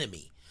hate your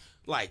enemy.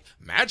 Like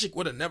Magic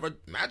would have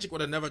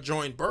never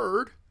joined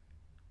Bird.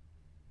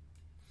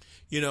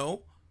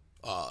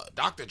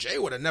 Dr. J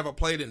would have never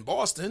played in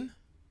Boston.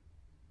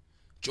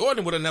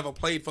 Jordan would have never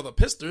played for the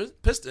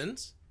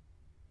Pistons.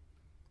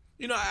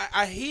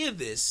 I hear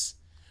this,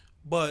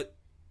 but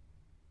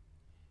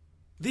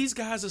these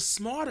guys are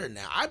smarter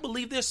now. I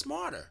believe they're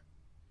smarter.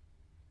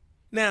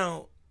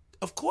 Now,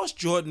 of course,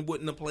 Jordan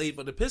wouldn't have played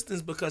for the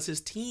Pistons because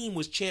his team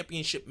was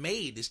championship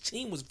made. His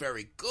team was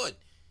very good.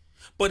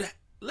 But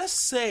let's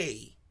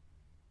say,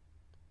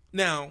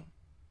 now,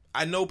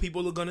 I know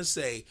people are going to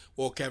say,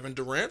 well, Kevin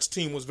Durant's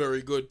team was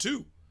very good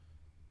too.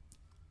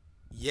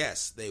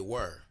 Yes, they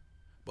were.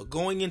 But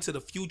going into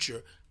the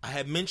future, I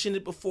had mentioned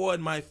it before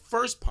in my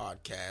first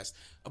podcast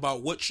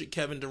about what should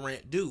Kevin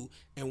Durant do.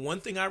 And one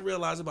thing I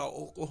realized about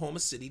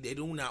Oklahoma City, they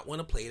do not want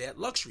to pay that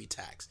luxury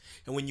tax.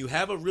 And when you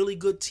have a really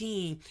good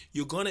team,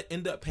 you're going to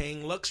end up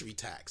paying luxury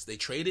tax. They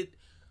traded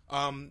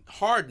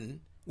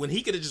Harden when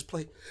he could have just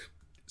played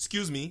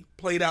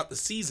out the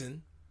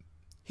season.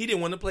 He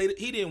didn't want to pay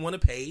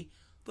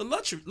the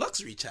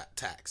luxury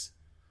tax.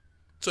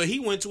 So he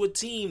went to a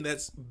team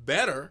that's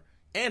better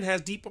and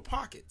has deeper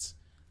pockets.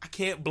 I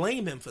can't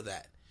blame him for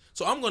that.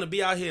 So I'm going to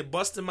be out here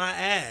busting my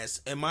ass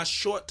in my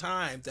short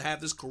time to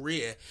have this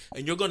career,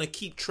 and you're going to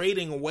keep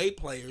trading away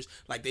players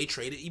like they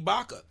traded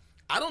Ibaka.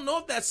 I don't know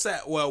if that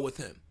sat well with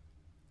him.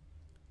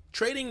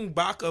 Trading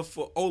Ibaka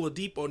for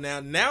Oladipo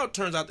now it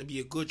turns out to be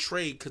a good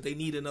trade because they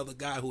need another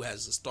guy who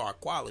has the star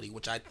quality,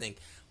 which I think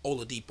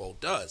Oladipo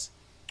does.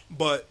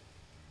 But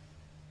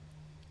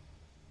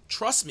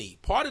trust me,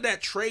 part of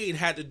that trade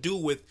had to do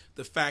with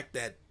the fact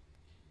that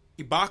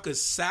Ibaka's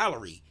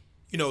salary,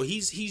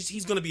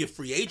 he's going to be a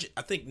free agent,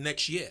 I think,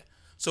 next year.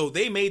 So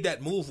they made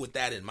that move with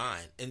that in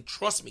mind. And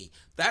trust me,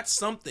 that's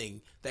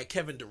something that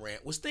Kevin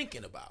Durant was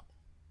thinking about.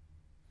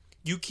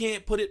 You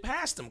can't put it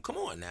past him. Come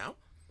on now.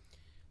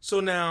 So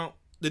now,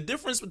 the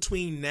difference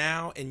between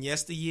now and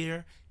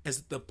yesteryear is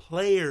that the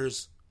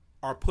players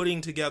are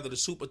putting together the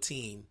super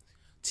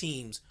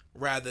teams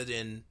rather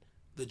than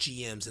the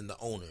GMs and the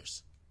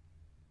owners.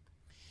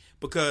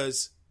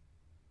 Because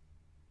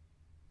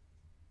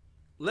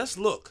let's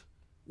look.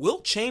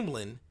 Wilt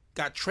Chamberlain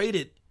got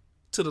traded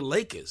to the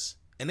Lakers,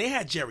 and they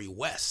had Jerry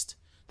West.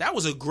 That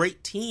was a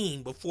great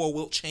team before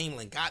Wilt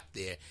Chamberlain got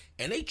there,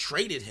 and they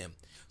traded him.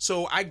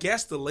 So I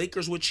guess the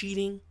Lakers were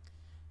cheating.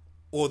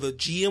 or the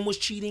GM was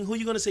cheating. Who are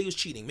you going to say was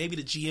cheating? Maybe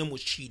the GM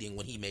was cheating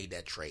when he made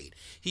that trade.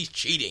 He's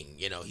cheating,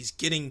 he's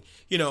getting,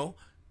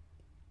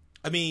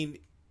 I mean,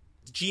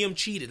 the GM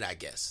cheated, I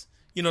guess.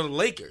 The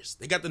Lakers,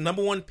 they got the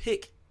number one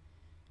pick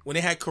when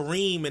they had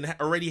Kareem and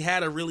already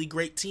had a really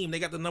great team. They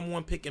got the number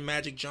one pick in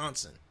Magic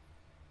Johnson.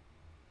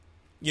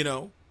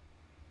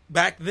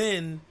 Back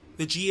then,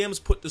 the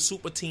GMs put the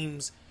super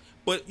teams.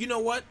 But you know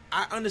what?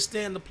 I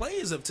understand the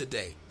players of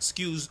today.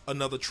 Excuse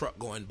another truck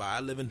going by. I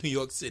live in New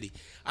York City.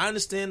 I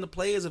understand the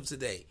players of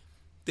today.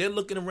 They're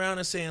looking around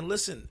and saying,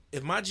 listen,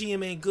 if my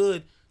GM ain't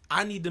good,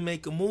 I need to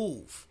make a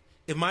move.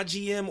 If my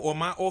GM or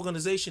my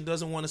organization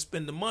doesn't want to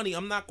spend the money,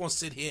 I'm not going to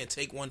sit here and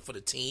take one for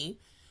the team.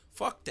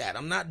 Fuck that.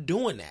 I'm not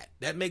doing that.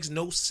 That makes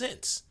no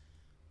sense.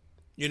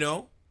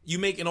 You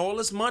making all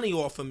this money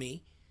off of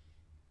me,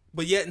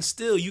 but yet and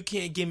still you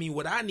can't give me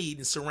what I need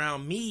and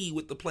surround me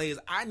with the players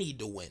I need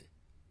to win.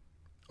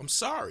 I'm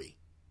sorry.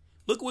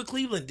 Look what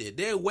Cleveland did.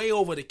 They're way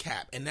over the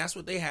cap, and that's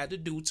what they had to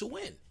do to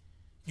win.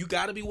 You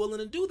got to be willing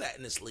to do that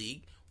in this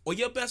league, or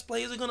your best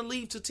players are going to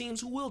leave to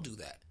teams who will do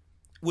that,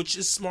 which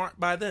is smart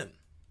by them.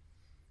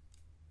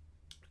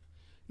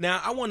 Now,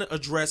 I want to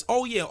address,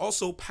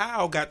 also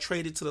Powell got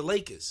traded to the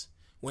Lakers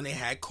when they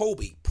had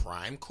Kobe,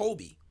 prime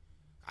Kobe.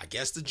 I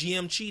guess the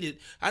GM cheated.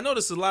 I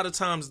noticed a lot of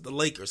times the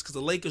Lakers, because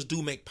the Lakers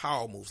do make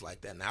power moves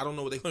like that. Now, I don't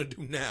know what they're going to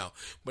do now,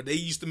 but they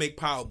used to make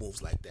power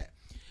moves like that.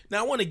 Now,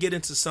 I want to get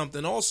into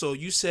something also.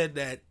 You said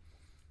that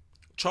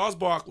Charles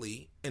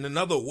Barkley, in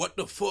another what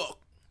the fuck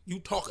you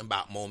talking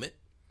about moment,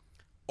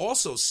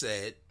 also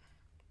said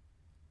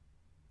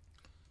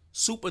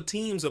super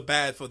teams are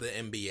bad for the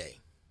NBA.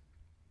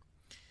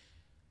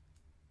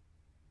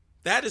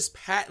 That is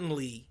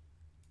patently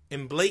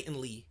and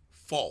blatantly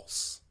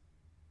false.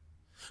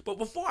 But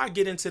before I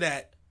get into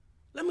that,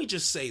 let me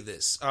just say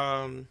this.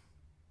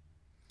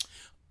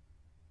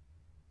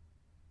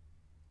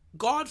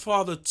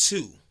 Godfather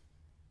 2,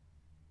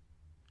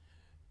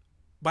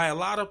 by a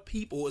lot of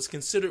people, is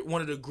considered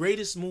one of the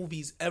greatest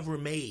movies ever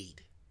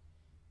made.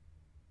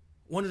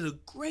 One of the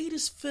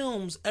greatest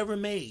films ever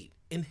made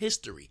in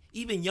history.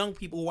 Even young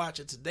people watch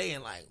it today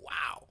and like,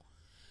 wow.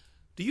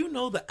 Do you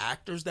know the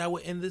actors that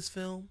were in this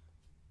film?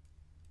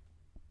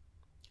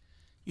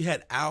 You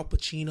had Al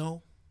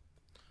Pacino,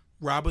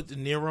 Robert De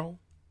Niro,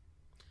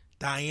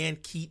 Diane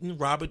Keaton,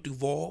 Robert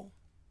Duvall,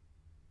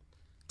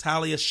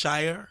 Talia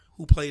Shire,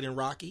 who played in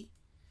Rocky,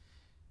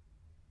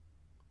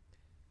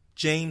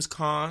 James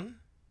Caan,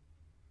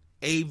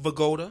 Abe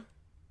Vigoda,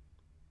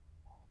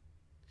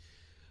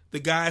 the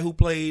guy who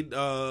played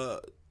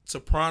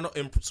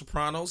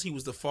Sopranos, he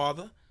was the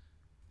father,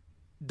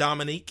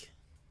 Dominique.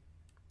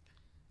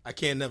 I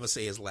can't never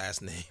say his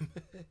last name.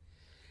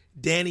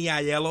 Danny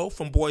Aiello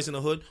from Boys in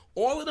the Hood.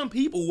 All of them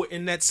people were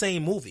in that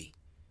same movie,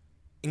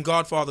 in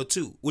Godfather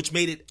 2, which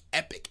made it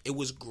epic. It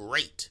was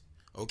great.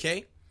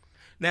 Okay?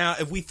 Now,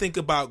 if we think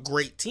about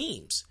great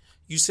teams,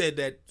 you said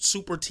that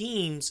super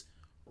teams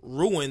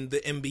ruin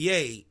the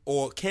NBA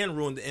or can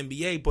ruin the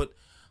NBA, but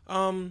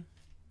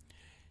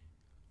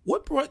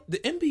what brought the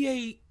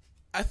NBA,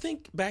 I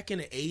think back in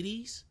the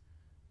 80s,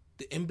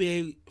 the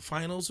NBA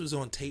Finals was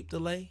on tape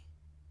delay,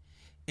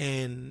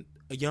 and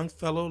a young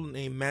fellow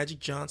named Magic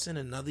Johnson,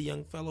 another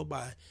young fellow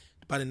by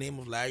the name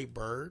of Larry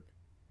Bird,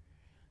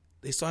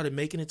 they started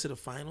making it to the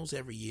finals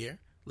every year.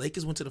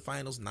 Lakers went to the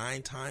finals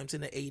 9 times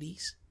in the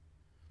 80s.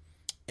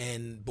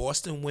 And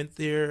Boston went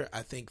there,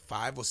 I think,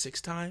 5 or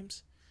 6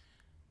 times.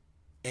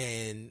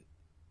 And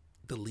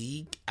the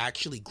league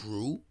actually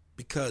grew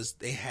because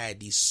they had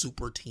these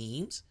super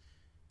teams.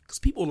 Because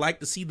people like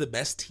to see the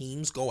best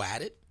teams go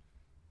at it.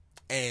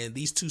 And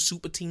these 2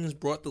 super teams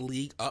brought the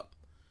league up.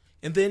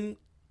 And then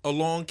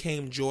along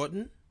came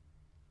Jordan.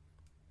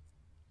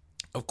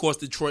 Of course,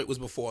 Detroit was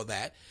before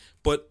that.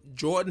 But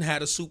Jordan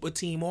had a super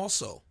team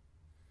also.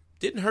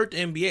 Didn't hurt the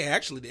NBA.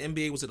 Actually, the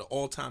NBA was at an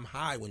all-time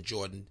high when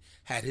Jordan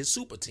had his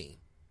super team.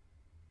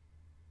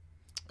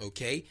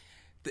 Okay?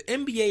 The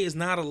NBA is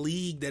not a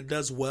league that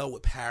does well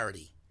with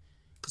parity.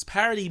 Because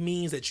parity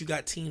means that you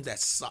got teams that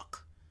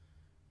suck.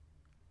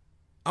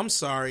 I'm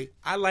sorry.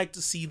 I like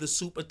to see the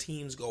super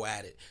teams go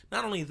at it.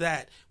 Not only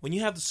that, when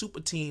you have the super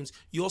teams,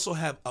 you also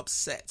have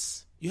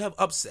upsets. You have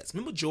upsets.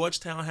 Remember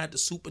Georgetown had the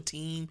super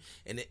team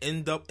in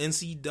the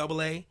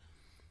NCAA?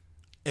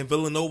 And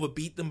Villanova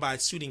beat them by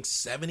shooting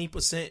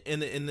 70%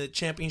 in the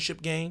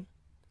championship game.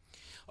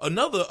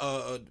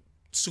 Another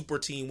super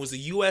team was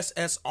the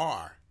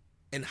USSR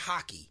in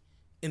hockey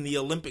in the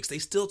Olympics. They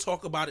still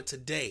talk about it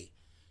today.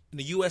 And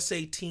the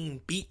USA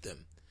team beat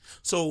them.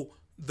 So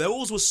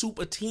those were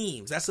super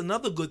teams. That's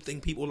another good thing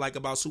people like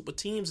about super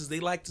teams is they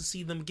like to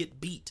see them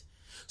get beat.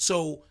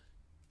 So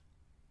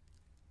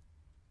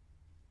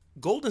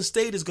Golden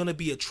State is going to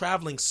be a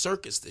traveling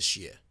circus this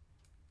year.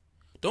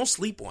 Don't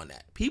sleep on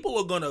that. People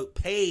are going to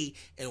pay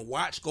and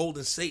watch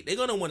Golden State. They're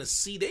going to want to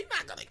see. They're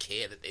not going to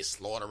care that they're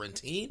slaughtering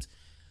teams.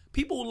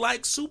 People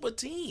like super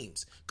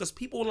teams because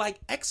people like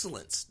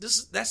excellence.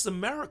 That's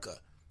America.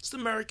 It's the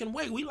American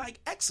way. We like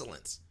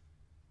excellence.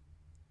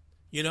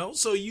 You know,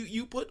 so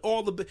you put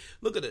all the,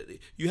 look at it.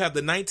 You have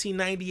the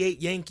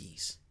 1998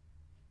 Yankees.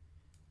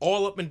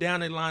 all up and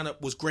down their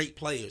lineup was great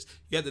players.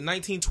 You had the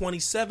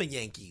 1927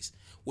 Yankees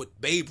with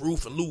Babe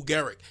Ruth and Lou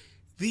Gehrig.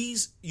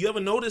 You ever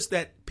notice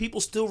that people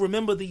still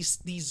remember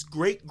these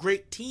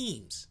great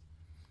teams?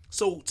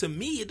 So to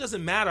me, it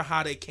doesn't matter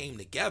how they came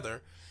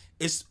together.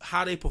 It's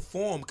how they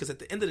perform, because at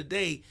the end of the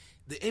day,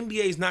 the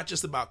NBA is not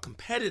just about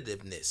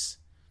competitiveness.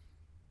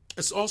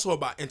 It's also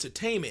about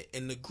entertainment,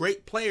 and the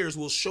great players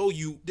will show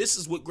you this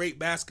is what great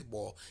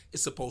basketball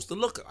is supposed to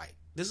look like.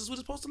 This is what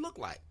it's supposed to look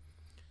like.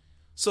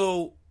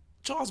 So,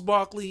 Charles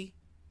Barkley,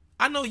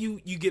 I know you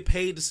get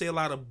paid to say a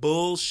lot of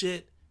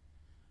bullshit,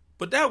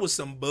 but that was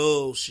some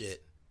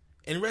bullshit.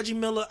 And Reggie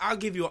Miller, I'll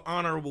give you an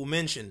honorable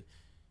mention,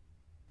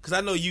 because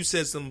I know you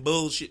said some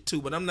bullshit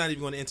too, but I'm not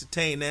even going to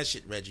entertain that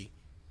shit, Reggie.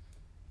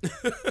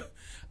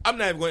 I'm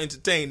not even going to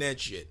entertain that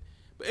shit.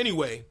 But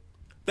anyway,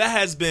 that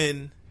has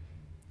been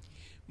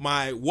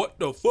my what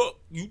the fuck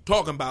you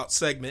talking about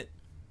segment.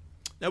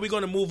 Now we're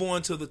going to move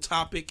on to the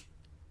topic,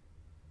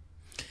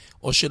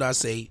 or should I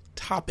say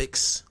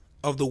topics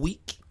of the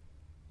week.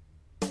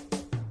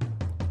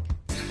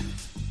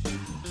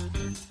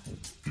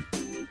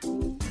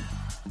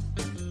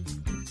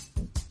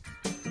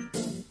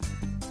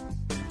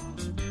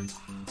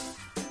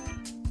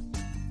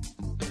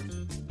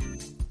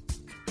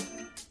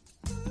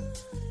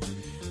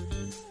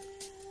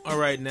 All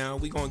right, now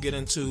we're going to get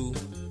into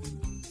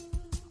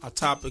our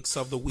topics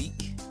of the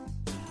week.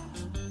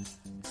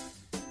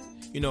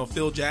 You know,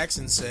 Phil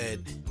Jackson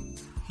said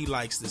he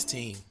likes this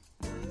team.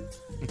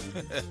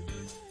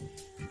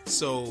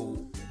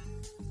 So,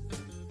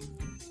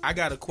 I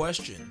got a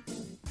question.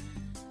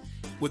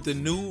 With the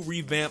new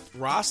revamped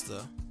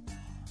roster,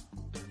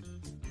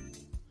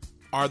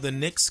 are the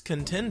Knicks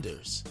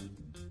contenders?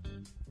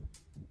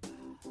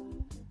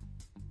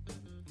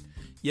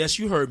 Yes,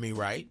 you heard me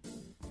right.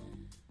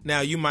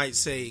 Now, you might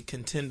say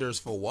contenders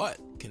for what?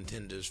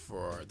 Contenders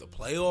for the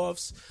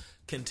playoffs?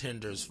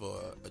 Contenders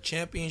for a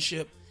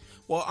championship?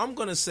 Well, I'm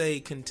going to say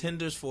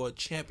contenders for a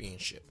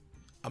championship.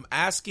 I'm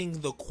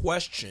asking the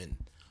question,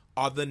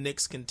 are the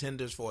Knicks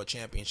contenders for a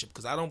championship?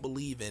 Because I don't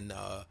believe in,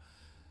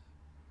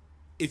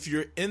 if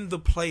you're in the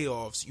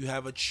playoffs, you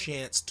have a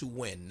chance to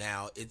win.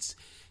 Now,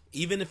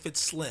 even if it's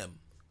slim,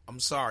 I'm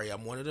sorry,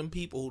 I'm one of them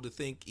people who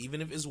think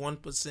even if it's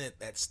 1%,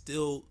 that's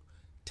still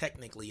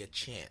technically a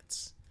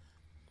chance.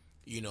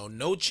 You know,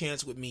 no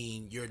chance would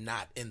mean you're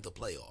not in the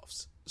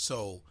playoffs.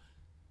 So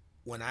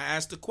when I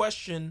ask the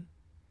question,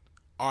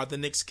 are the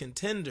Knicks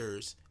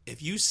contenders?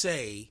 If you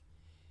say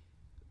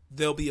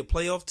there'll be a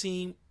playoff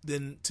team,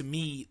 then to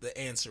me, the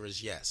answer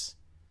is yes.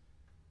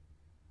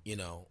 You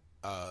know,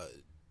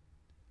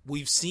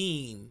 we've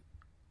seen,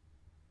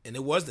 and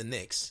it was the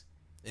Knicks,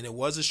 and it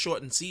was a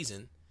shortened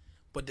season,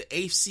 but the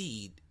 8th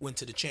seed went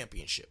to the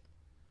championship.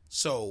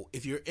 So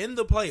if you're in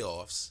the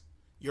playoffs,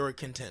 you're a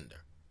contender.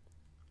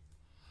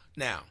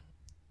 Now,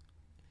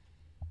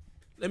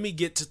 let me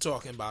get to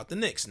talking about the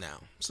Knicks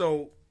now.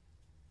 So,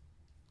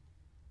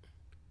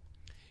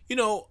 you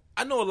know,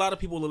 I know a lot of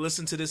people will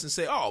listen to this and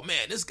say, oh,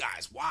 man, this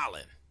guy's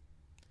wildin'.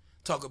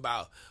 Talk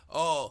about,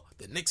 oh,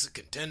 the Knicks are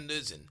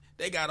contenders and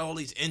they got all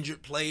these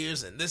injured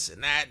players and this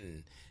and that.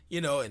 And, you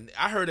know, and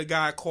I heard a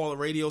guy call a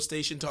radio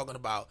station talking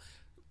about,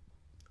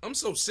 I'm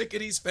so sick of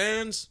these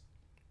fans.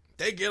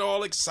 They get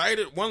all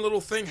excited. One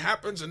little thing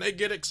happens and they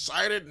get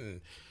excited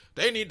and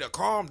they need to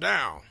calm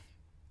down.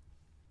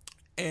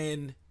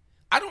 And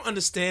I don't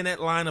understand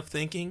that line of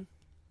thinking.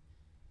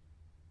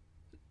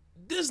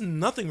 There's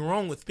nothing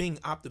wrong with being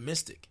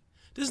optimistic.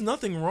 There's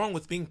nothing wrong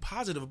with being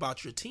positive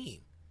about your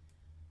team.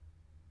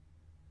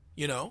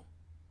 You know,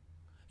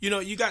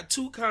 you got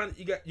two kind.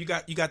 You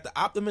got the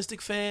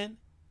optimistic fan,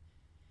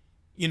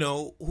 you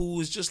know,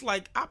 who is just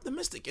like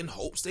optimistic and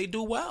hopes they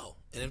do well.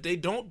 And if they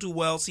don't do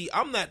well, see,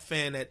 I'm that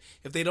fan that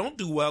if they don't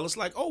do well, it's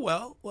like, oh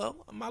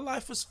well, my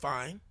life is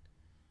fine.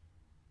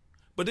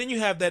 But then you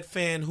have that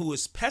fan who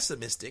is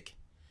pessimistic,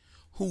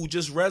 who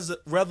just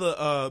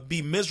rather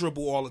be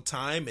miserable all the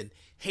time and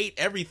hate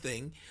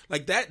everything.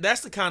 Like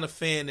that's the kind of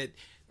fan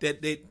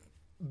that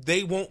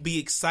they won't be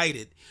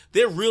excited.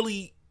 They're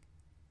really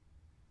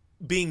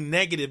being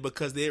negative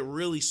because they're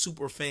really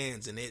super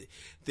fans, and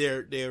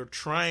they're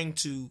trying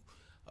to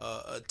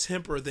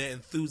temper their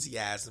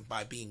enthusiasm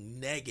by being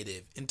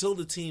negative until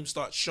the team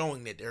starts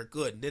showing that they're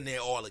good, and then they're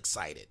all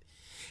excited.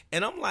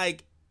 And I'm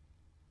like,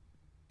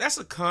 that's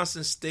a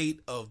constant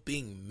state of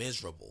being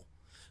miserable,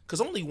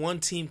 because only one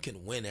team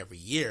can win every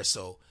year.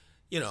 So,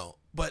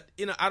 but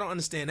I don't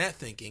understand that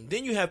thinking.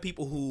 Then you have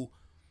people who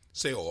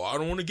say, oh, I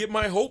don't want to get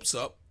my hopes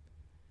up.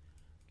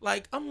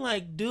 Like, I'm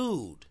like,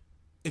 dude,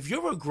 if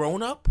you're a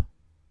grown-up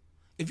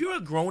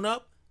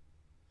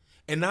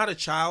and not a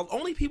child,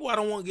 only people I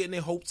don't want getting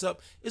their hopes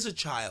up is a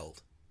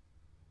child.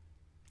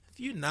 If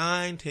you're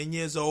 9, 10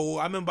 years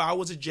old, I remember I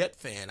was a Jet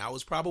fan. I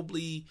was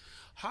probably,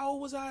 how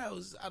old was I?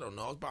 I don't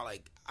know, about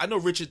I know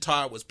Richard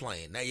Todd was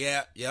playing. Now,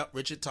 yeah,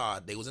 Richard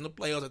Todd. They was in the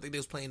playoffs. I think they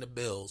was playing the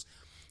Bills.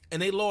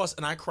 And they lost,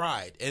 and I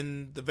cried.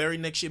 And the very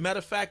next year, matter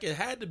of fact, it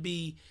had to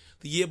be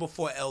the year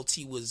before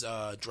LT was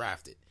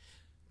drafted.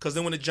 Because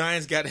then when the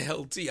Giants got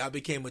LT, I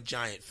became a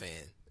Giant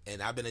fan.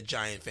 and I've been a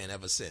Giant fan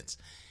ever since.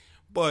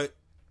 But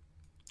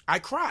I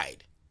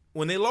cried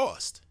when they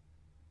lost.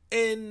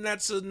 And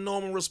that's a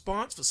normal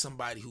response for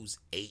somebody who's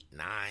 8,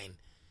 9,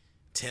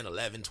 10,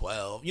 11,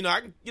 12.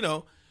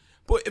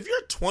 But if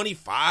you're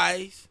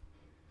 25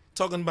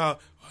 talking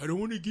about, I don't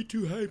want to get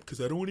too hyped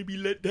because I don't want to be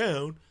let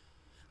down.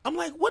 I'm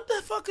like, what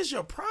the fuck is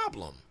your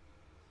problem?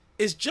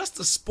 It's just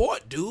a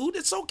sport, dude.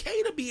 It's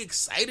okay to be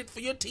excited for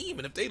your team.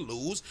 And if they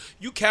lose,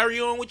 you carry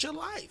on with your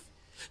life.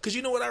 Because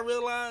you know what I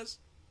realized?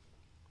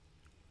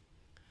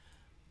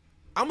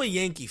 I'm a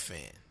Yankee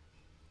fan.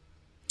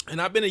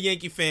 And I've been a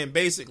Yankee fan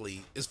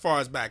basically as far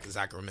as back as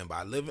I can remember.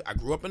 I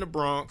grew up in the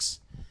Bronx.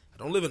 I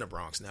don't live in the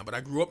Bronx now, but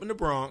I grew up in the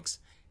Bronx.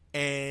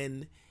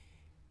 And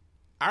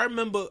I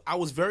remember I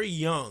was very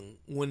young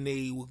when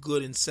they were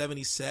good in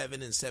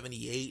 77 and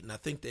 78, and I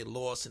think they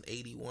lost in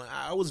 81.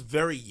 I was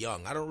very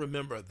young. I don't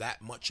remember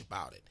that much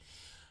about it.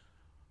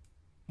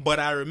 But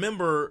I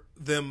remember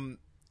them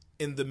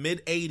in the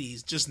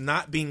mid-80s just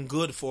not being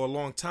good for a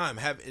long time.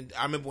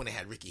 I remember when they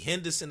had Ricky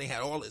Henderson, they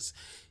had all this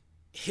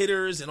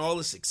hitters and all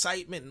this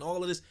excitement and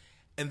all of this.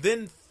 And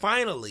then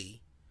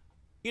finally,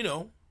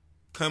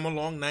 come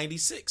along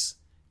 96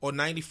 or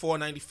 94,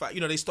 95.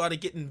 They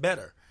started getting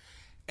better.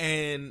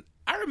 And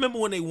I remember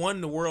when they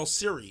won the World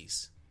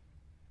Series.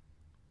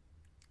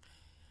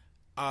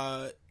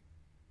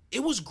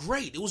 It was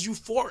great. It was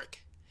euphoric.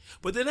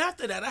 But then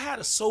after that, I had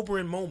a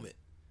sobering moment.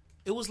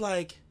 It was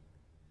like,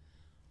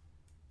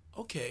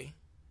 okay,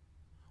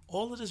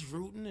 all of this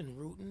rooting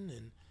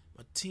and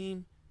my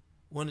team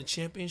won the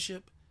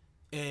championship,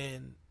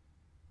 and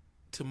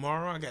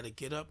tomorrow I got to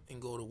get up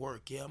and go to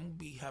work. Yeah, I'm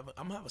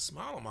gonna have a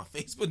smile on my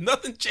face, but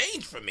nothing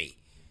changed for me.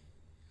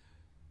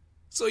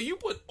 So you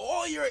put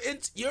all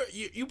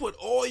you put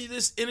all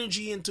this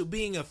energy into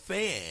being a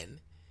fan,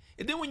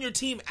 and then when your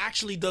team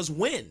actually does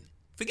win,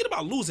 forget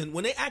about losing.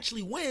 When they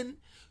actually win,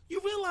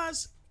 you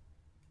realize,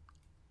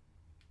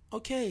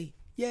 okay,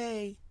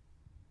 yay,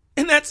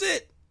 and that's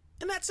it.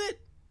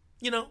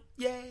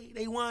 Yay,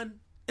 they won,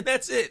 and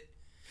that's it.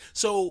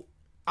 So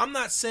I'm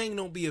not saying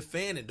don't be a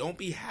fan and don't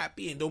be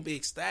happy and don't be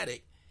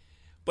ecstatic,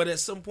 but at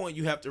some point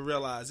you have to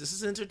realize this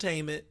is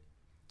entertainment.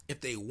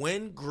 If they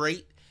win,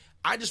 great.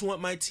 I just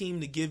want my team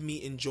to give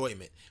me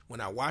enjoyment.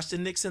 When I watched the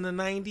Knicks in the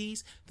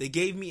 90s, they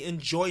gave me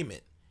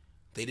enjoyment.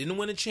 They didn't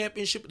win a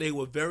championship, but they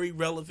were very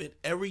relevant.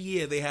 Every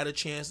year they had a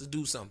chance to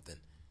do something.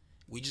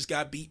 We just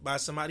got beat by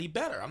somebody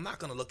better. I'm not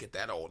going to look at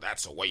that, oh,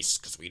 that's a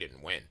waste because we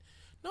didn't win.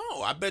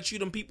 No, I bet you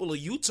them people of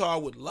Utah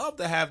would love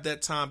to have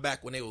that time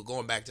back when they were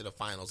going back to the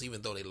finals,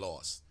 even though they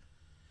lost.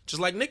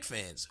 Just like Knicks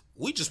fans.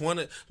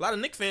 A lot of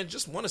Knicks fans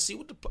just want to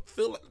see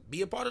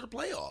be a part of the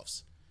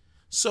playoffs.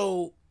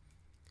 So,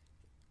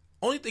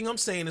 only thing I'm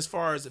saying as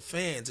far as the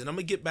fans, and I'm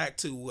going to get back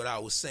to what I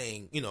was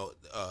saying,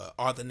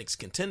 are the Knicks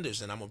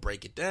contenders, and I'm going to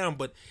break it down.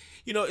 But,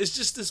 it's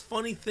just this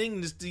funny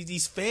thing,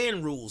 these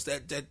fan rules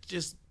that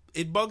just,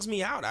 it bugs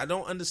me out. I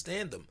don't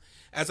understand them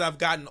as I've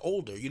gotten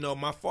older.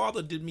 My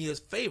father did me a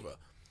favor.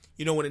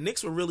 When the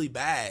Knicks were really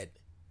bad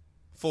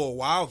for a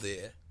while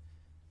there,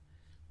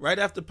 right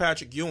after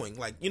Patrick Ewing,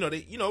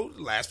 the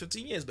last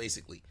 15 years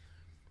basically,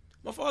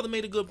 my father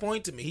made a good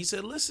point to me. He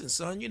said, listen,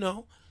 son,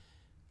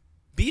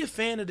 be a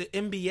fan of the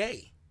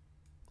NBA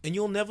and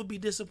you'll never be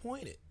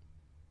disappointed.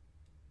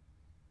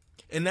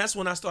 And that's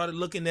when I started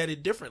looking at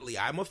it differently.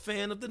 I'm a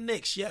fan of the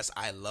Knicks. Yes,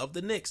 I love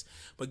the Knicks.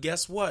 But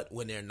guess what?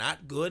 When they're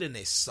not good and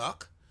they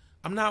suck,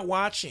 I'm not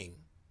watching.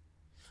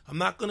 I'm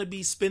not going to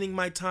be spending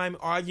my time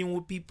arguing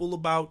with people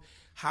about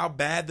how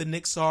bad the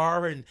Knicks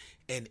are, and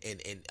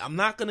I'm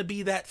not going to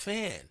be that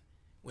fan.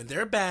 When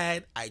they're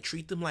bad, I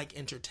treat them like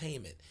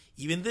entertainment.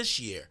 Even this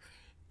year,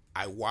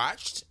 I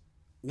watched.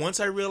 Once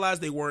I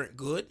realized they weren't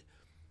good,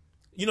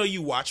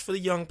 you watch for the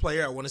young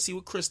player. I want to see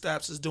what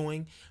Kristaps is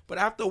doing. But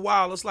after a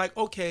while, it's like,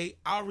 okay,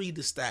 I'll read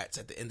the stats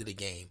at the end of the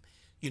game.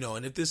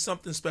 And if there's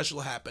something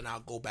special happen,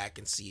 I'll go back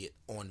and see it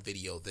on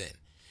video then.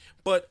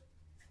 But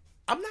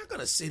I'm not going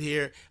to sit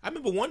here. I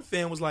remember one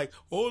fan was like,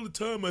 all the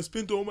time I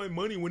spent all my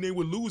money when they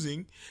were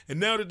losing, and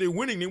now that they're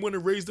winning, they want to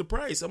raise the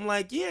price. I'm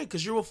like, yeah,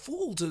 because you're a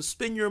fool to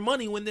spend your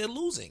money when they're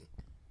losing.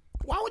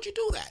 Why would you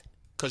do that?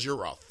 Because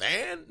you're a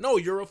fan? No,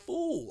 you're a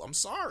fool. I'm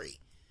sorry.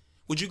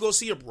 Would you go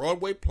see a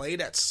Broadway play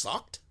that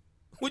sucked?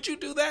 Would you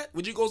do that?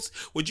 Would you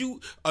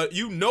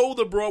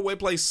the Broadway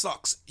play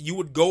sucks. You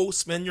would go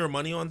spend your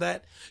money on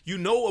that?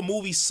 A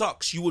movie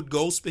sucks. You would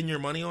go spend your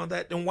money on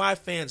that? Then why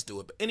fans do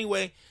it? But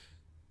anyway,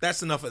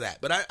 that's enough of that.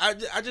 But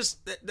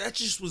that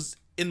just was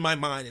in my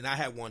mind, and I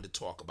had wanted to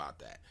talk about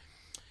that.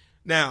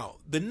 Now,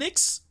 the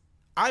Knicks,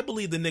 I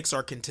believe the Knicks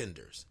are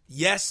contenders.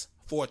 Yes,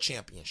 for a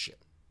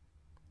championship.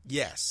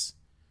 Yes.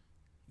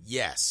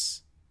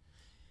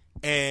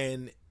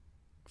 And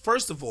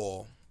first of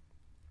all,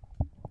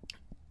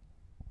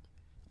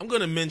 I'm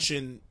going to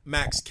mention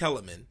Max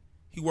Kellerman.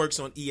 He works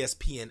on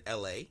ESPN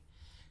LA,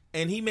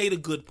 and he made a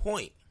good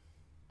point.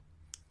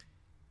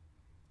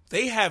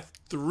 The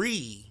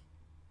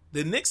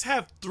Knicks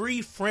have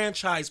 3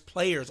 franchise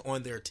players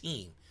on their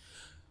team.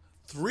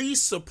 3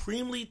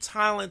 supremely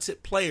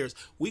talented players.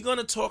 We're going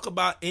to talk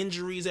about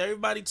injuries.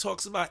 Everybody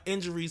talks about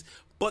injuries.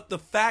 But the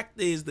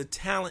fact is, the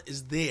talent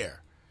is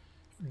there.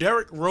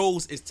 Derrick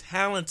Rose is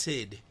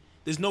talented.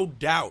 There's no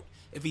doubt.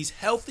 If he's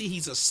healthy,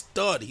 he's a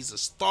stud. He's a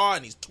star,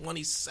 and he's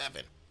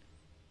 27.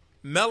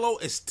 Melo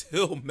is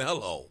still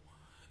Melo.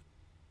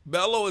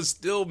 Melo is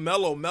still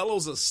Melo.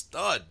 Melo's a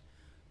stud.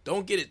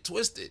 Don't get it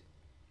twisted.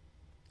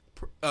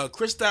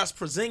 Kristaps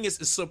Porzingis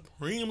is a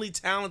supremely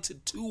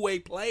talented two-way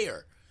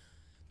player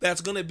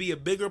that's going to be a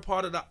bigger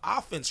part of the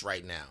offense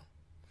right now.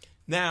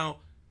 Now,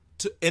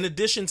 in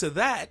addition to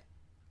that,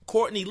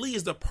 Courtney Lee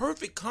is the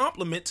perfect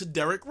complement to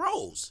Derrick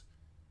Rose.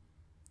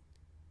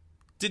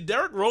 Did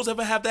Derrick Rose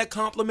ever have that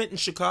compliment in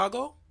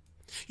Chicago?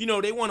 You know,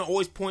 they want to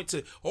always point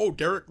to,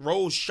 Derrick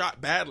Rose shot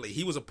badly.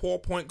 He was a poor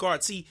point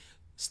guard. See,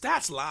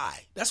 stats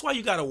lie. That's why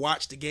you got to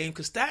watch the game,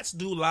 because stats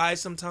do lie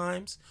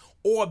sometimes.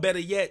 Or better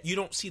yet, you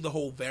don't see the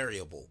whole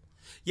variable.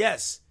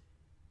 Yes,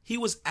 he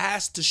was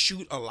asked to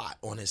shoot a lot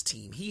on his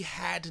team. He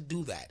had to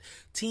do that.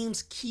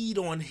 Teams keyed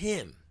on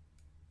him.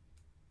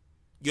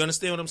 You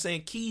understand what I'm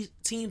saying?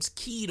 Teams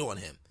keyed on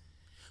him.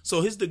 So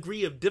his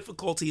degree of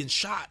difficulty in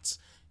shots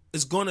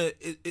is gonna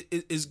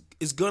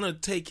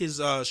take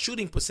his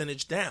shooting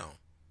percentage down.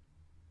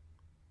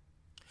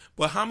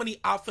 But how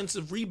many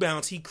offensive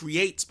rebounds he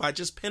creates by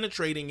just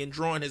penetrating and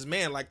drawing his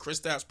man, like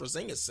Kristaps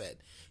Porzingis said.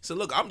 He said,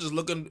 look, I'm just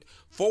looking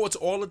forward to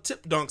all the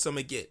tip dunks I'm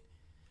going to get,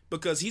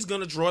 because he's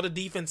going to draw the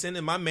defense in,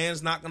 and my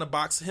man's not going to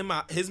box him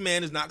out. His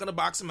man is not going to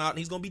box him out, and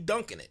he's going to be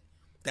dunking it.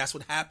 That's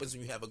what happens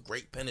when you have a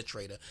great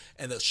penetrator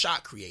and a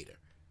shot creator.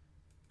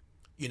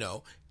 You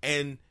know,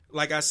 and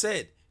like I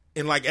said,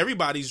 and like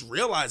everybody's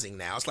realizing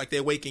now, it's like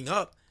they're waking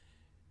up.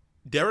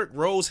 Derrick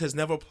Rose has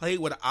never played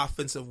with an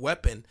offensive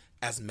weapon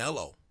as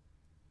Melo.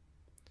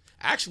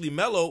 Actually,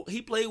 Melo,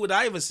 he played with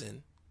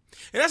Iverson.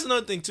 And that's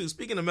another thing, too.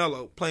 Speaking of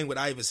Melo playing with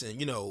Iverson,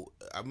 you know,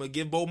 I'm going to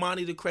give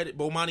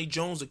Bomani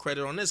Jones the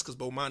credit on this, because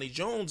Bomani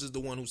Jones is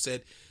the one who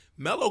said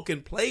Melo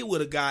can play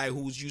with a guy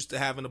who's used to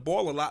having the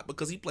ball a lot,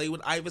 because he played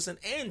with Iverson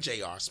and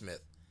J.R.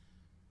 Smith.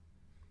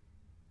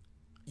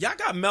 Y'all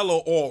got Melo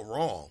all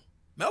wrong.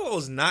 Melo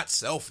is not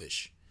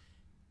selfish.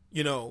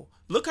 You know,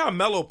 look how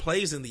Melo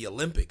plays in the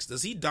Olympics.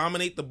 Does he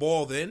dominate the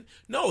ball then?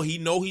 No,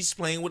 he's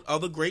playing with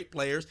other great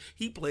players.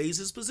 He plays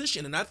his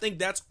position. And I think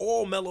that's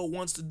all Melo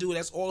wants to do.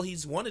 That's all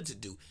he's wanted to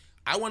do.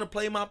 I want to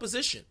play my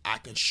position. I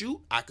can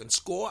shoot, I can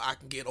score, I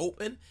can get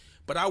open,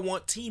 but I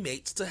want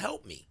teammates to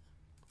help me.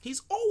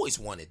 He's always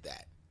wanted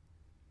that.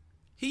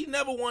 He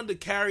never wanted to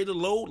carry the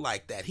load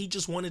like that. He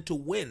just wanted to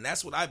win.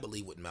 That's what I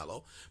believe with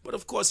Melo. But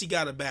of course, he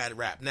got a bad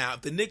rap. Now,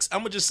 if the Knicks,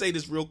 I'm going to just say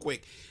this real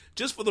quick,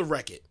 just for the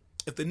record.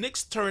 If the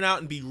Knicks turn out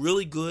and be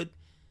really good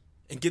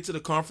and get to the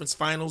conference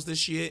finals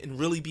this year and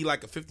really be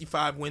like a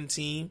 55-win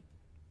team,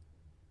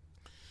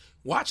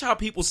 watch how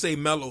people say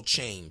Melo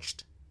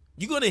changed.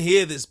 You're going to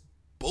hear this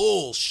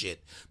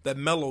bullshit that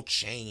Melo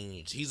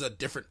changed. He's a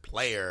different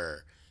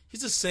player.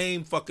 He's the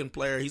same fucking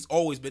player he's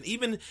always been.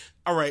 Even,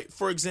 all right,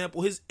 for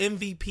example, his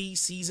MVP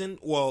season,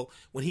 well,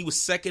 when he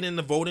was second in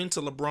the voting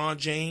to LeBron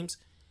James,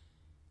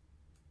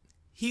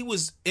 he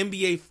was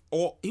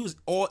all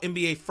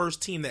NBA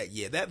first team that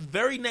year. That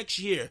very next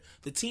year,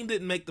 the team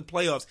didn't make the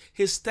playoffs.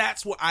 His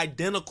stats were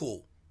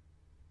identical.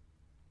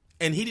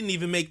 And he didn't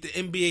even make the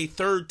NBA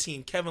third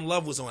team. Kevin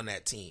Love was on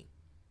that team.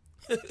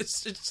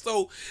 It's just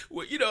so,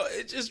 you know,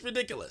 it's just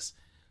ridiculous.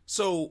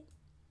 So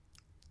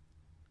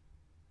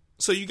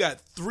you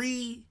got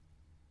 3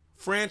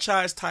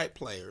 franchise type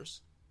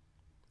players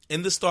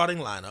in the starting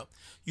lineup.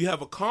 You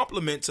have a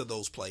complement to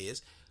those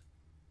players.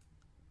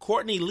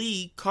 Courtney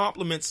Lee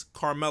complements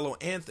Carmelo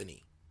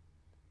Anthony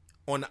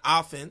on the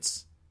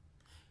offense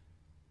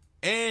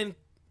and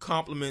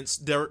complements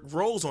Derrick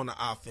Rose on the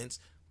offense,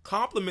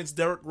 complements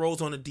Derrick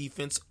Rose on the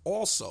defense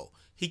also.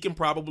 He can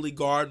probably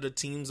guard the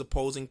team's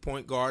opposing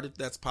point guard if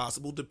that's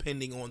possible,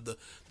 depending on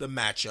the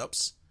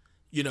matchups,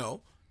 you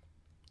know.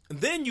 And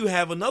then you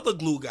have another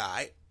glue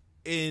guy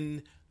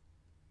in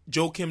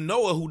Joakim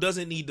Noah who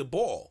doesn't need the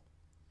ball.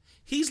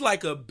 He's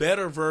like a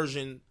better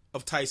version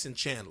of Tyson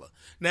Chandler.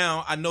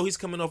 Now, I know he's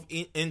coming off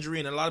injury,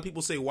 and a lot of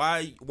people say,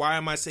 why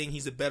am I saying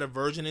he's a better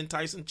version than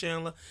Tyson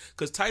Chandler?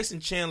 Because Tyson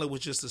Chandler was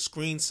just a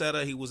screen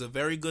setter. He was a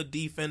very good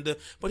defender,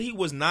 but he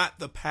was not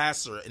the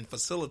passer and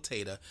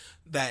facilitator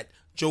that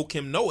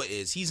Joakim Noah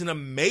is. He's an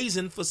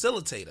amazing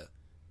facilitator.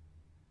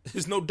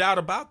 There's no doubt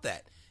about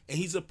that. And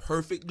he's a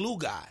perfect glue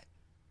guy.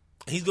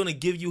 He's going to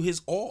give you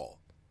his all.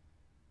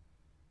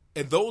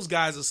 And those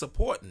guys are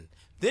supporting.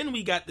 Then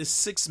we got this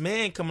 6th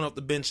man coming off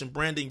the bench, and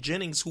Brandon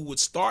Jennings, who would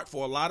start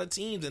for a lot of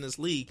teams in this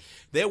league.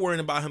 They're worrying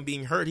about him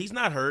being hurt. He's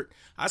not hurt.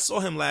 I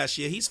saw him last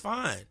year. He's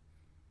fine.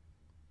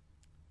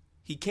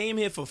 He came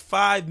here for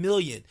 $5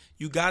 million.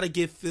 You got to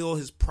give Phil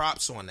his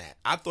props on that.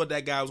 I thought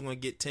that guy was going to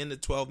get $10 to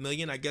 $12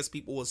 million. I guess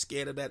people were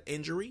scared of that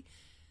injury,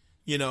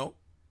 you know.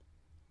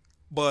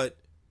 But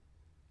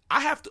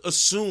I have to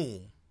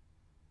assume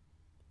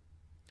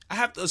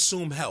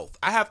health.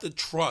 I have to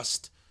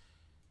trust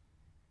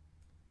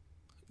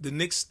the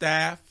Knicks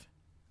staff.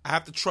 I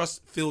have to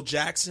trust Phil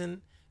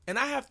Jackson. And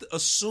I have to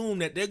assume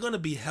that they're going to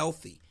be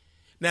healthy.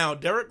 Now,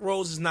 Derrick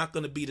Rose is not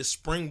going to be the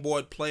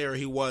springboard player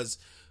he was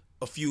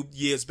a few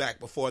years back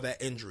before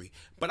that injury.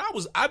 But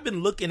I've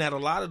been looking at a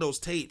lot of those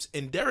tapes,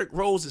 and Derrick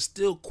Rose is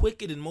still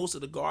quicker than most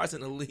of the guards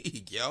in the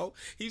league, yo.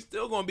 He's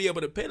still going to be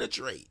able to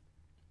penetrate.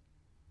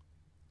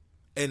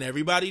 And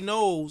everybody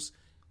knows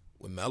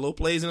when Melo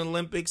plays in the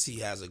Olympics,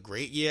 he has a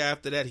great year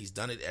after that. He's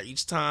done it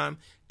each time.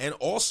 And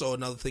also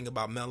another thing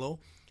about Melo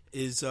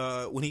is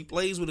when he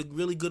plays with a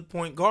really good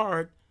point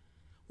guard,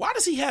 why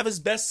does he have his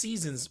best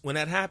seasons when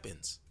that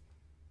happens?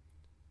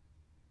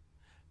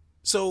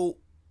 So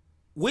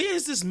where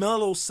is this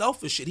Melo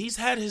selfish shit? He's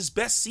had his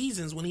best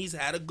seasons when he's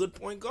had a good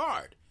point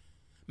guard.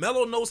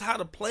 Melo knows how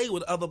to play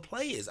with other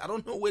players. I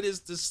don't know where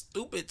this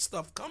stupid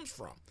stuff comes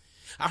from.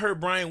 I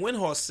heard Brian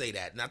Windhorst say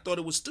that, and I thought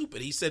it was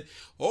stupid. He said,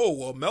 oh,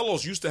 well,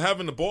 Melo's used to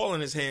having the ball in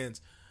his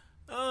hands.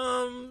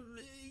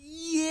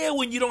 Yeah,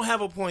 when you don't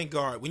have a point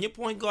guard. When your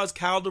point guard's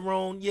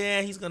Calderon,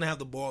 yeah, he's going to have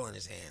the ball in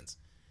his hands.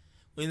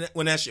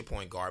 When that's your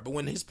point guard. But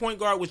when his point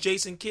guard was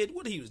Jason Kidd,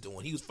 what he was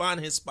doing? He was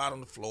finding his spot on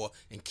the floor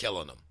and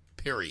killing them,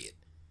 period.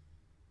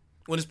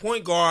 When his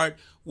point guard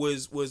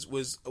was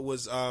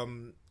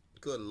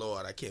good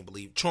Lord, I can't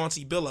believe,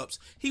 Chauncey Billups,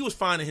 he was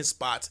finding his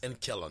spots and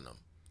killing them.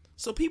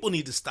 So people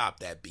need to stop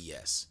that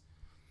BS.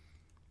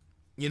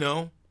 You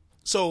know?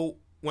 So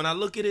when I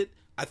look at it,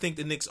 I think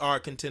the Knicks are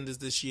contenders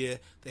this year.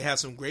 They have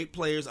some great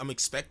players. I'm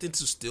expecting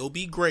to still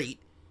be great.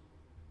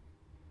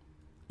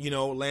 You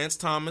know, Lance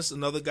Thomas,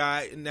 another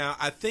guy. Now,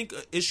 I think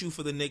an issue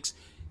for the Knicks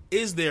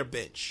is their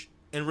bench.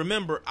 And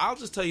remember, I'll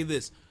just tell you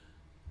this.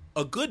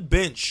 A good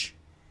bench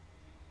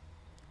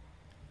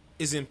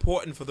is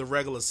important for the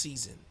regular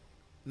season.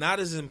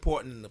 Not as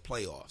important in the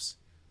playoffs.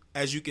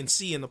 As you can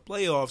see in the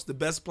playoffs, the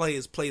best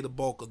players play the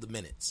bulk of the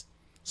minutes.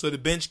 So the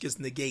bench gets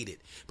negated.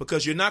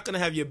 Because you're not going to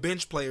have your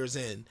bench players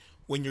in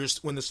when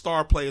the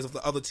star players of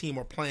the other team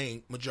are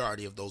playing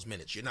majority of those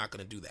minutes. You're not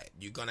going to do that.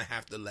 You're going to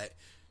have to let,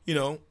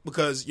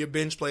 because your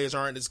bench players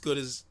aren't as good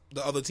as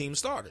the other team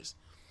starters.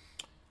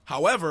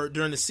 However,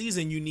 during the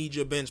season, you need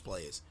your bench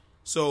players.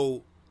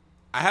 So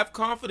I have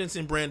confidence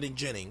in Brandon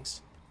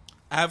Jennings.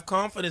 I have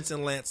confidence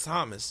in Lance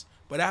Thomas.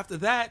 But after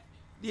that,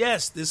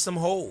 yes, there's some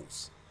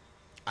holes.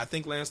 I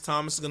think Lance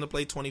Thomas is going to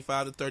play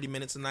 25 to 30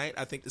 minutes a night.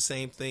 I think the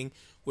same thing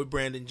with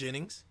Brandon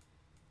Jennings.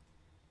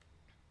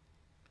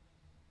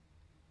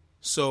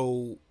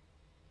 So,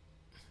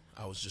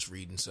 I was just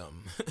reading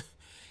something.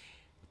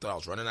 Thought I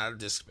was running out of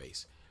disk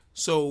space.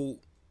 So,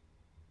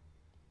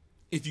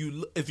 if you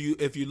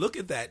look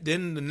at that,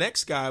 then the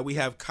next guy we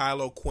have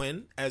Kyle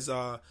O'Quinn. As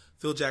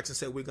Phil Jackson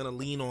said, we're going to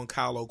lean on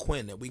Kyle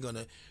O'Quinn. That we're going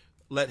to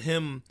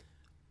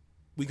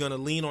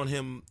lean on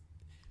him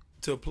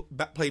to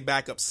play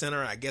backup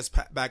center, I guess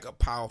backup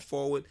power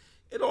forward.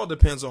 It all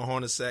depends on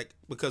Hornacek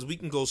because we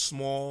can go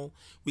small.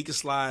 We can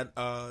slide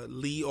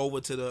Lee over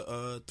to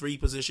the 3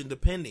 position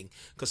depending.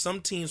 Because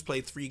some teams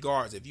play 3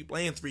 guards. If you're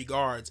playing 3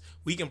 guards,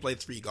 we can play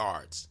 3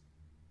 guards.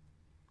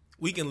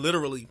 We can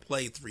literally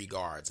play 3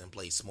 guards and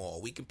play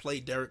small. We can play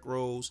Derrick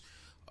Rose,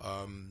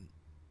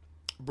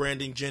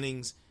 Brandon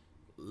Jennings,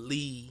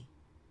 Lee,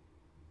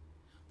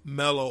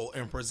 Melo,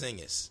 and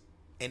Porzingis.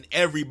 And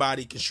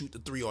everybody can shoot the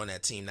 3 on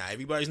that team. Now,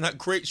 everybody's not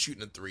great shooting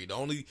the 3. The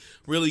only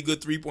really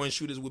good 3-point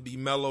shooters would be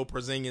Melo,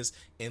 Porzingis,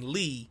 and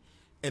Lee.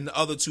 And the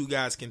other 2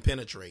 guys can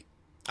penetrate.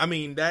 I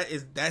mean,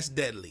 that's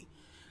deadly.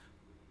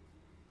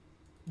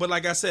 But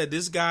like I said,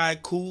 this guy,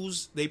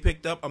 Kuz, they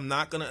picked up. I'm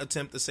not going to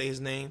attempt to say his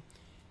name.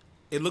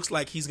 It looks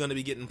like he's going to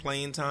be getting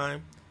playing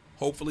time.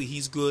 Hopefully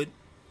he's good.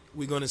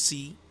 We're going to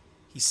see.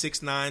 He's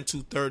 6'9",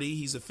 230.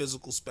 He's a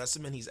physical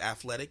specimen. He's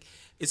athletic.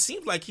 It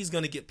seems like he's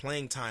going to get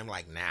playing time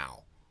like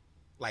now.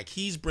 Like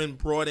he's been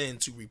brought in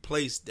to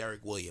replace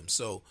Derek Williams.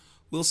 So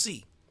we'll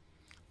see.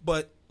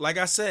 But like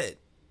I said,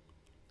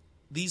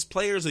 these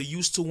players are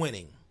used to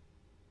winning.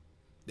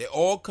 They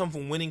all come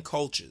from winning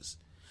cultures.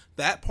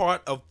 That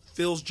part of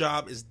Phil's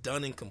job is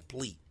done and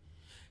complete.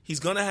 He's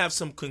going to have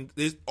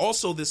there's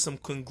some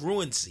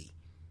congruency.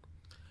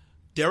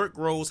 Derrick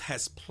Rose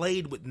has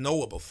played with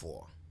Noah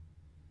before.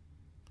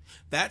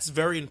 That's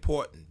very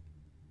important.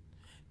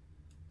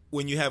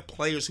 When you have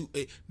players who...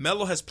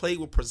 Melo has played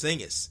with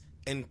Porzingis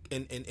and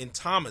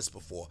Thomas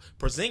before.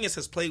 Porzingis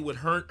has played with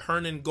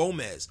Hernan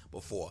Gomez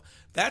before.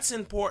 That's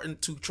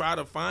important to try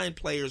to find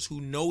players who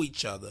know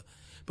each other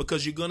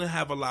because you're going to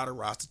have a lot of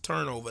roster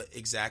turnover,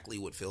 exactly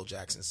what Phil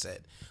Jackson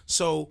said.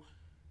 So,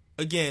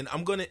 again,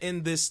 I'm going to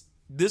end this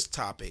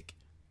topic.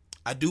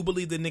 I do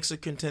believe the Knicks are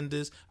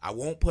contenders. I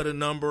won't put a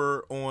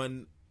number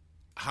on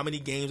how many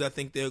games I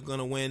think they're going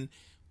to win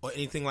or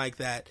anything like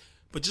that.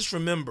 But just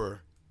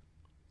remember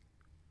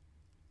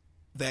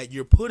that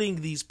you're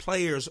putting these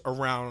players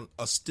around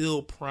a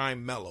still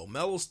prime Melo.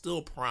 Melo's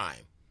still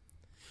prime.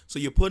 So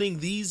you're putting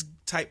these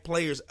type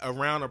players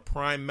around a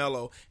prime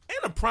Melo and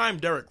a prime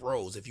Derrick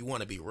Rose, if you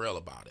want to be real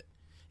about it.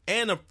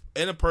 And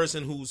a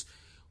person who's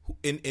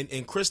in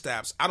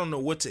Kristaps, I don't know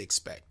what to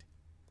expect.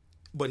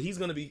 But he's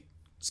going to be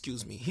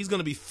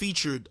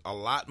featured a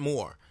lot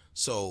more.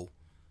 So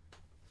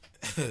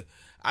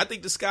I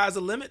think the sky's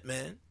the limit,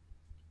 man.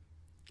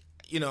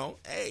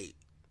 Hey,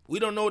 we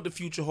don't know what the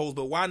future holds,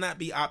 but why not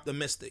be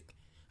optimistic?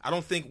 I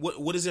don't think,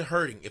 what is it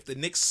hurting? If the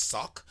Knicks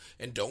suck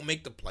and don't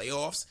make the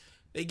playoffs,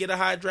 they get a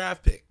high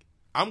draft pick.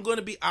 I'm going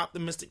to be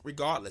optimistic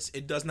regardless.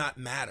 It does not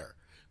matter.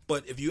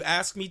 But if you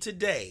ask me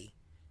today,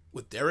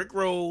 with Derrick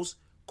Rose,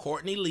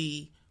 Courtney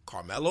Lee,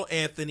 Carmelo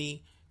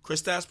Anthony,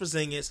 Kristaps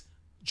Porzingis,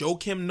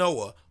 Joakim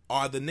Noah,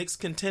 are the Knicks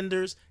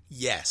contenders?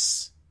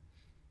 Yes.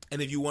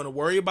 And if you want to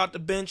worry about the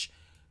bench,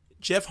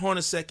 Jeff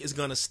Hornacek is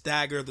going to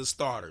stagger the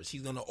starters.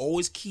 He's going to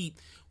always keep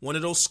one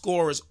of those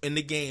scorers in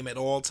the game at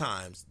all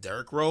times.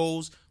 Derrick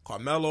Rose,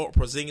 Carmelo, or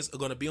Porzingis are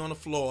going to be on the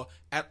floor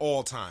at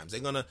all times.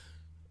 They're going to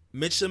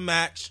mix and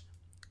match,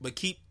 but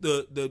keep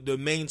the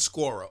main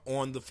scorer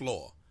on the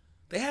floor.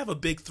 They have a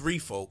big three,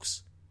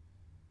 folks.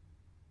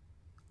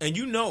 And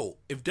you know,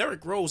 if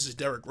Derrick Rose is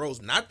Derrick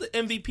Rose, not the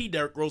MVP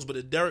Derrick Rose, but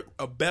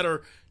a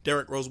better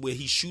Derrick Rose where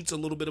he shoots a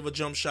little bit of a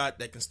jump shot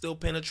that can still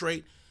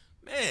penetrate,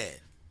 man,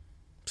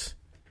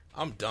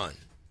 I'm done.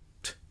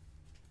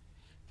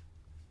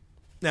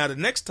 Now, the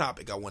next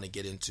topic I want to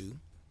get into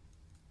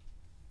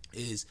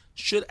is,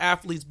 should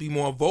athletes be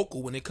more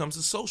vocal when it comes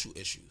to social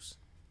issues?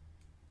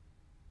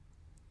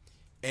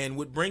 And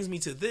what brings me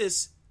to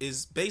this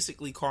is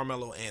basically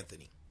Carmelo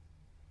Anthony.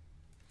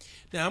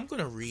 Now, I'm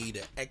going to read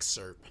an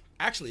excerpt.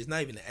 Actually, it's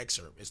not even an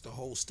excerpt. It's the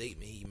whole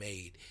statement he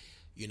made.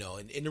 You know,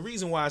 and the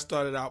reason why I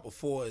started out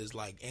before is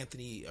like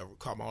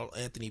Carmelo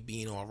Anthony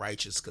being all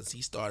righteous, because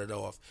he started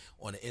off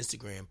on an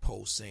Instagram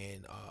post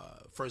saying,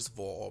 first of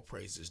all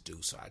praises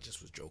due. So I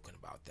just was joking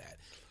about that.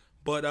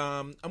 But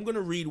I'm going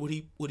to read what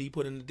he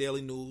put in the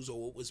Daily News,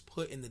 or what was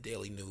put in the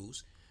Daily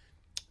News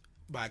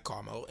by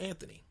Carmelo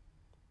Anthony.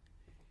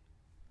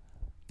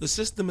 The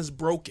system is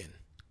broken.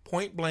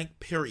 Point blank,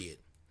 period.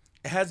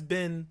 It has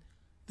been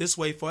this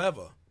way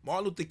forever.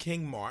 Martin Luther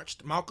King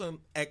marched.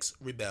 Malcolm X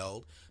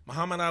rebelled.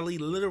 Muhammad Ali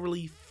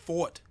literally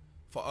fought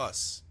for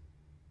us.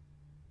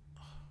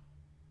 I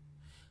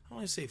don't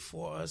want to say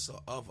for us or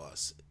of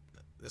us.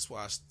 That's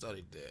why I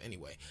studied there.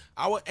 Anyway,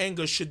 our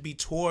anger should be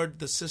toward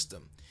the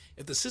system.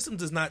 If the system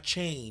does not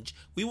change,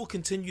 we will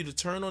continue to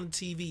turn on the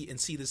TV and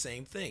see the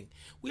same thing.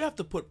 We have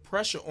to put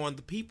pressure on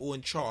the people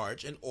in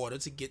charge in order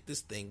to get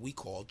this thing we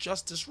call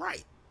justice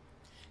right.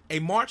 A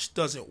march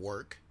doesn't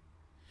work.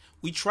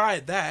 We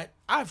tried that.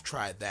 I've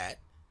tried that.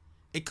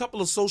 A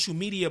couple of social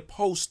media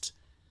tweets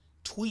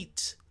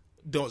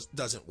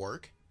doesn't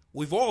work.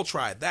 We've all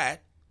tried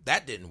that.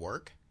 That didn't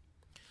work.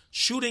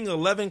 Shooting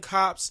 11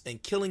 cops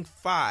and killing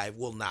 5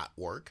 will not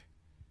work.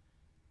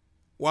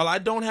 While I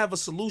don't have a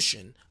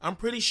solution, I'm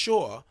pretty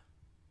sure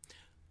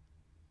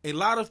a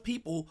lot of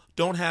people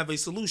don't have a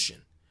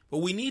solution. But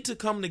we need to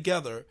come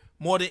together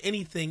more than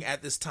anything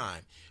at this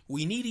time.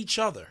 We need each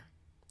other.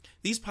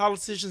 These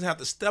politicians have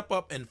to step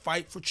up and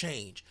fight for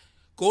change.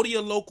 Go to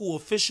your local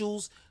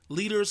officials,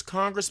 leaders,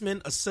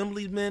 congressmen,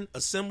 assemblymen,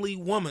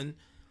 assemblywomen,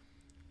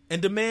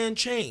 and demand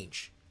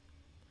change.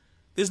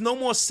 There's no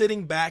more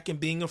sitting back and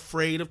being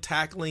afraid of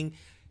tackling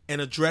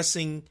and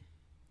addressing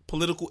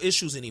political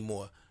issues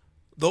anymore.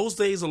 Those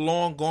days are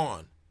long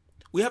gone.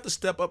 We have to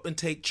step up and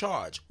take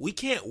charge. We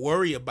can't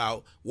worry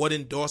about what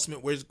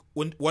endorsements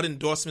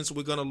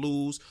we're going to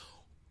lose,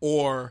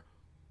 or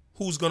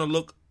who's going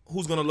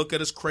to look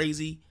at us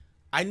crazy.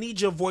 I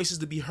need your voices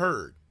to be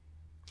heard.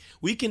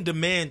 We can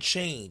demand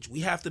change.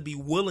 We have to be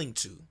willing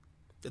to.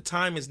 The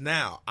time is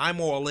now. I'm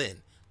all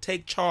in.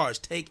 Take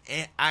charge. Take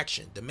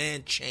action.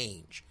 Demand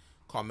change.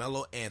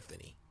 Carmelo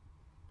Anthony.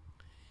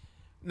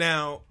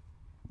 Now,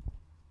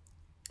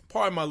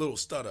 pardon my little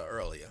stutter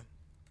earlier,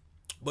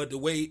 but the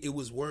way it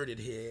was worded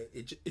here,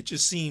 it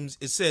just seems,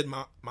 it said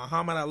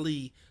Muhammad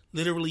Ali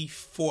literally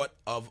fought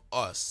of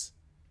us.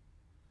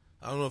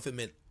 I don't know if it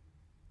meant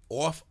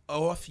off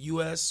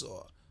US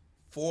or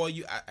for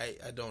you.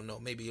 I don't know.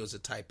 Maybe it was a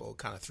typo. It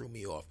kind of threw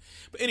me off.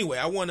 But anyway,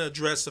 I want to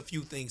address a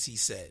few things he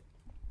said.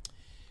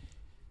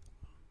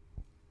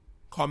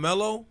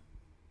 Carmelo,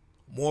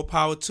 more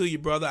power to you,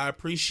 brother. I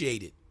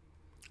appreciate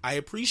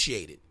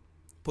it.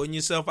 Putting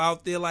yourself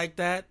out there like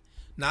that,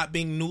 not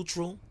being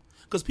neutral,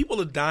 because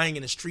people are dying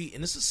in the street,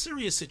 and it's a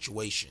serious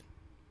situation.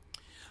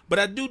 But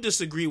I do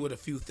disagree with a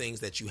few things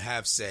that you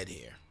have said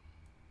here.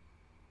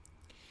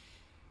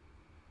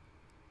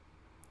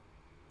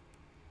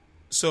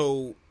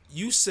 So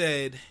you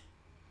said,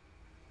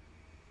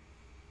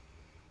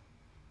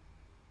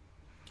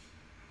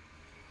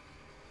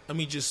 let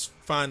me just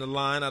find a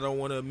line. I don't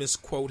want to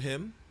misquote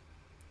him.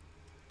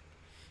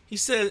 He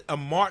said a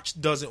march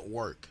doesn't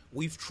work.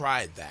 We've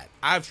tried that.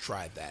 I've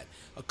tried that.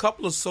 A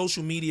couple of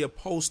social media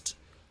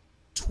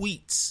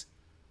tweets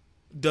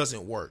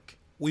doesn't work.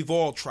 We've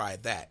all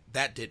tried that.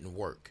 That didn't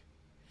work.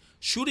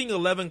 Shooting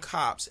 11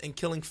 cops and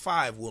killing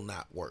 5 will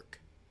not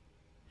work.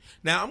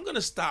 Now, I'm going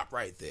to stop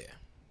right there.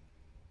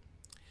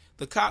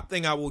 The cop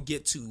thing I will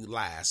get to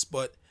last,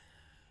 but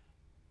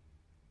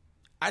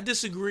I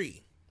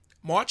disagree.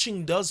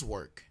 Marching does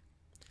work.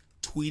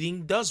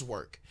 Tweeting does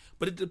work.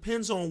 But it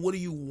depends on what do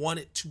you want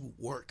it to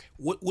work.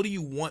 What do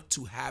you want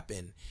to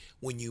happen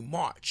when you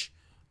march?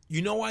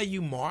 You know why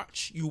you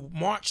march? You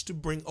march to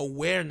bring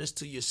awareness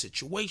to your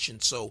situation.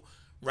 So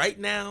right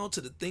now,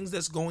 to the things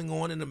that's going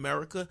on in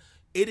America,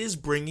 it is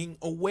bringing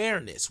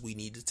awareness. We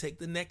need to take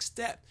the next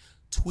step.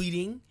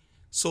 Tweeting,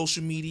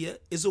 social media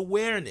is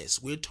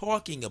awareness. We're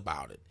talking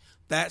about it.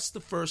 That's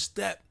the first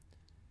step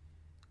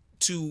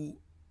to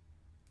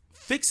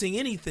fixing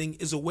anything,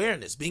 is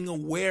awareness, being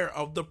aware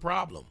of the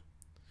problem.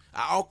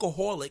 An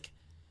alcoholic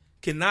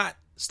cannot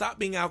stop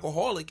being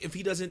alcoholic if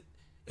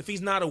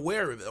he's not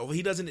aware of it, or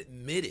he doesn't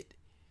admit it.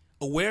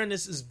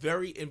 Awareness is a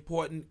very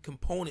important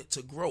component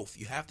to growth.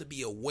 You have to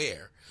be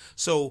aware.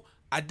 So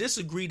I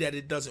disagree that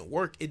it doesn't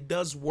work. It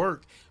does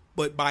work,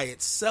 but by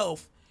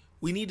itself,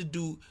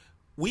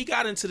 we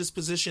got into this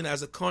position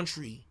as a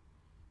country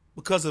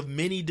because of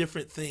many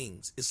different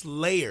things. It's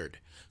layered.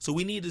 So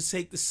we need to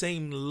take the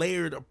same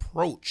layered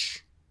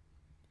approach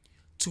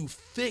to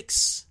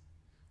fix,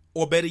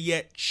 or better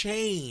yet,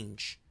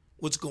 change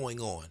what's going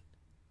on.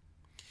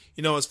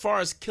 As far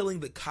as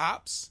killing the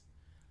cops,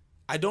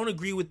 I don't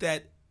agree with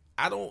that.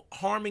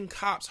 Harming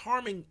cops,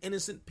 harming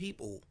innocent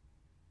people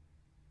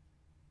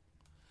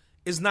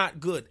is not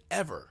good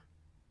ever.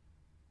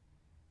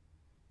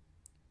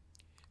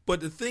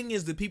 But the thing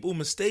is, the people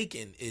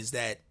mistaken is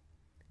that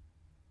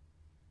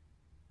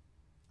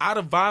out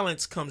of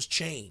violence comes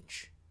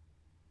change.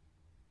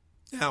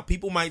 Now,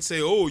 people might say,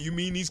 oh, you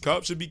mean these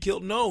cops should be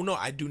killed? No,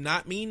 I do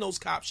not mean those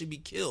cops should be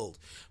killed.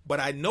 But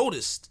I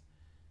noticed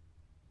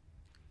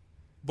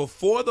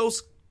before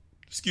those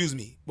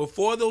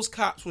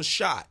cops were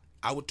shot,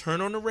 I would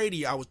turn on the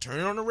radio.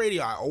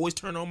 I always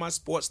turn on my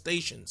sports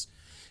stations.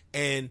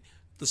 And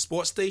the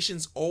sports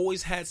stations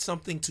always had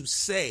something to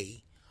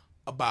say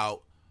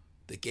about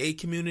the gay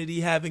community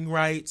having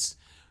rights,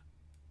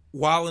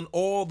 while in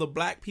all the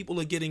black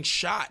people are getting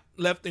shot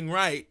left and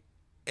right,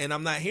 and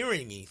I'm not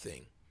hearing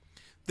anything.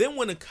 Then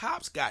when the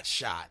cops got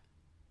shot,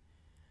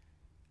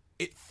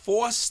 it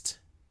forced,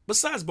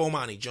 besides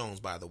Bomani Jones,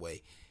 by the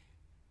way,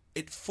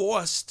 it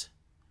forced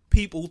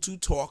people to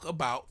talk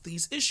about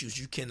these issues.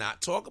 You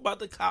cannot talk about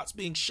the cops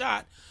being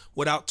shot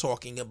without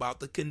talking about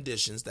the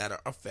conditions that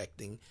are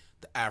affecting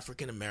the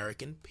African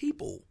American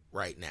people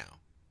right now.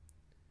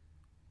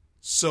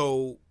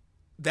 So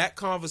that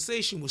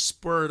conversation was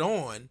spurred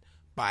on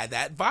by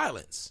that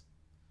violence.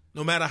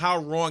 No matter how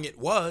wrong it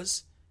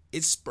was,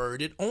 it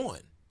spurred it on.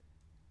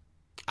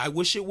 I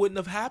wish it wouldn't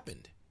have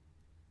happened.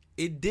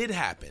 It did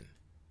happen.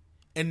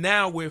 And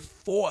now we're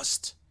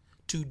forced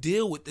to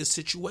deal with this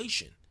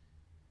situation.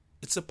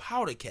 It's a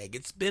powder keg.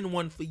 It's been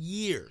one for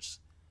years.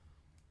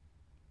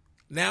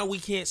 Now we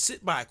can't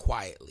sit by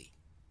quietly.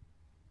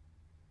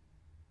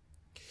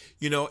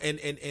 And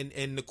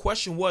the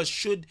question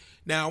was,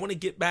 now I want to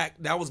get back,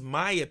 that was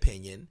my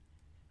opinion.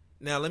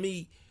 Now let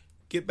me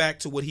get back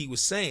to what he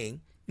was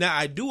saying. Now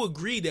I do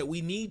agree that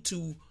we need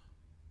to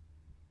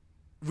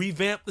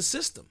revamp the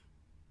system.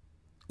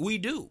 We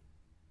do.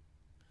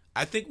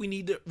 I think we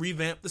need to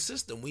revamp the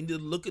system. We need to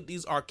look at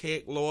these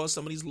archaic laws.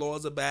 Some of these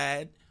laws are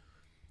bad.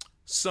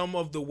 Some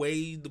of the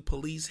way the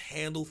police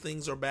handle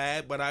things are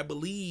bad. But I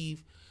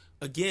believe,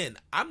 again,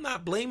 I'm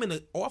not blaming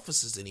the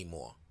officers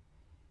anymore.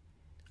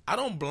 I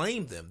don't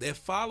blame them. They're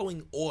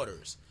following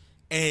orders.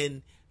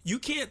 And you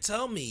can't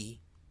tell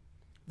me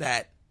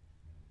that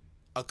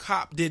a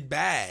cop did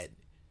bad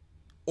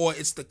or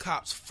it's the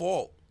cop's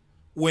fault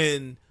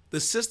when the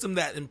system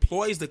that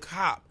employs the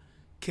cop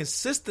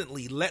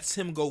consistently lets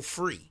him go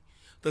free,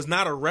 does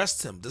not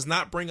arrest him, does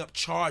not bring up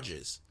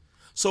charges.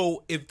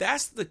 So if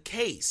that's the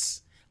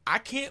case, I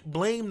can't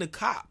blame the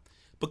cop,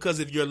 because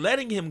if you're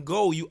letting him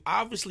go, you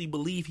obviously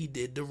believe he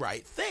did the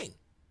right thing.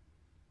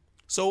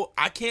 So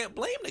I can't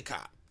blame the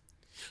cop.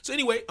 So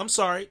anyway, I'm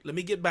sorry. Let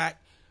me get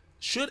back.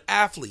 Should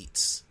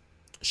athletes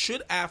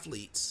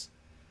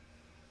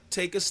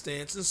take a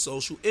stance in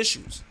social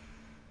issues?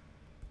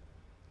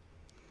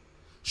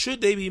 Should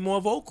they be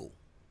more vocal?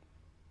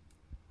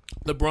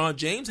 LeBron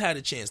James had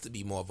a chance to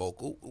be more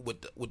vocal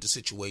with the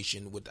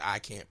situation with the I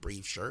Can't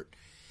Breathe shirt,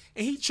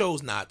 and he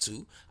chose not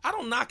to. I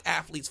don't knock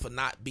athletes for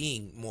not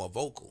being more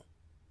vocal.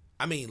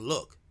 I mean,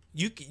 look,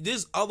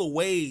 there's other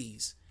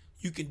ways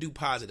you can do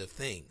positive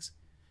things.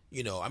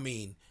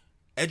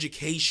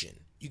 Education.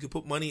 You can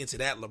put money into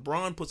that.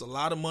 LeBron puts a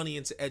lot of money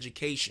into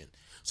education.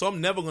 So I'm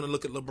never going to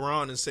look at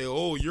LeBron and say,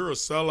 oh, you're a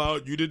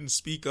sellout, you didn't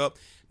speak up.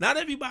 Not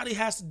everybody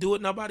has to do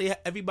it.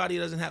 Everybody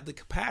doesn't have the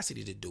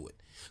capacity to do it.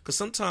 Because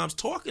sometimes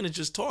talking is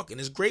just talking.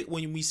 It's great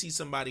when we see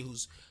somebody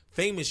who's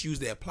famous use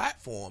their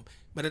platform,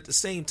 but at the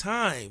same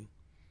time,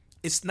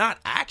 it's not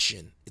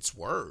action, it's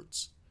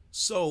words.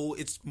 So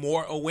it's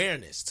more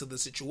awareness to the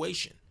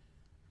situation.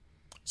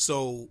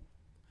 So,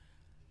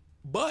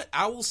 but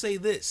I will say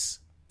this.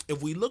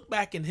 If we look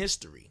back in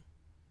history,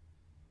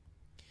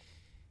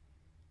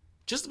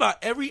 just about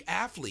every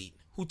athlete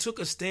who took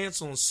a stance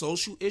on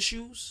social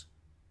issues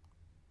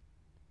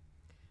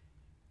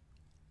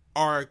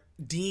are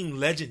deemed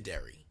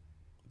legendary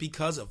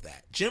because of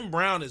that. Jim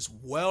Brown is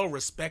well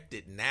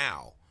respected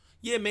now.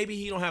 Yeah, maybe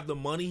he don't have the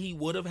money he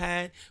would have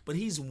had, but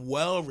he's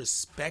well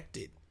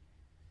respected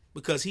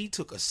because he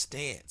took a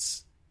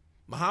stance.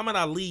 Muhammad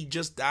Ali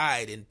just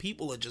died, and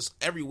people are just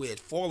everywhere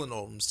falling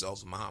on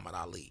themselves with Muhammad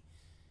Ali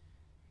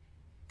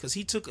because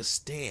he took a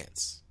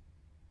stance.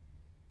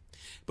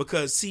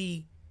 Because,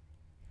 see,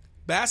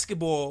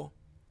 basketball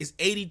is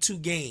 82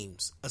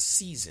 games a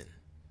season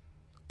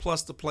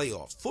plus the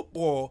playoffs.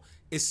 Football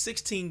is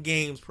 16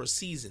 games per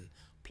season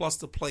plus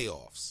the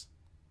playoffs.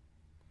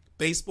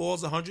 Baseball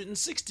is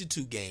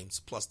 162 games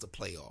plus the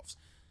playoffs.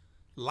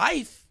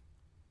 Life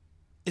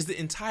is the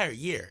entire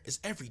year.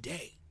 It's every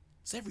day.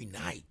 It's every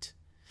night.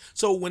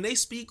 So when they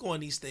speak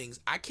on these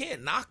things, I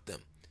can't knock them.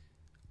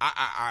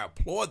 I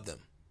applaud them.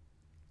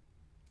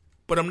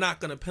 But I'm not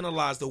going to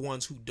penalize the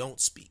ones who don't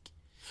speak.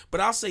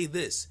 But I'll say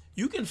this.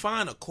 You can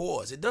find a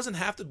cause. It doesn't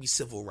have to be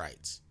civil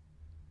rights.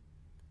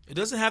 It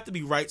doesn't have to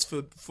be rights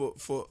for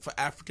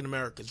African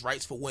Americans,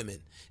 rights for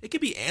women. It could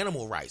be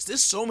animal rights.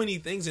 There's so many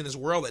things in this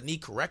world that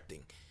need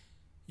correcting.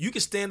 You can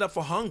stand up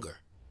for hunger.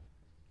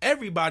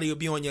 Everybody will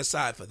be on your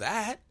side for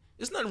that.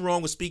 There's nothing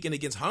wrong with speaking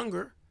against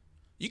hunger.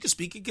 You can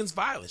speak against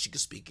violence. You can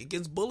speak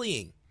against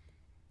bullying.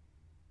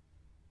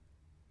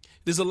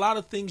 There's a lot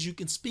of things you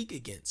can speak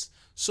against.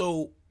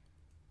 So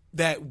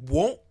that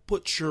won't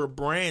put your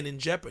brand in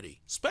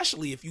jeopardy,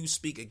 especially if you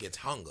speak against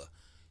hunger.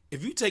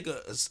 If you take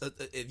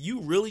if you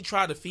really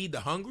try to feed the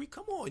hungry,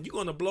 come on, you're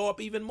going to blow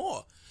up even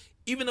more.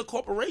 Even the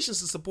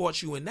corporations will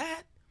support you in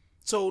that.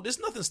 So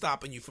there's nothing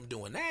stopping you from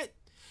doing that.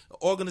 An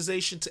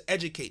organization to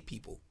educate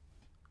people.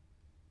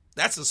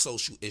 That's a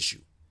social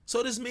issue.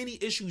 So there's many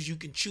issues you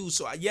can choose.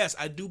 So yes,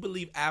 I do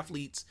believe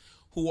athletes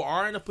who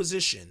are in a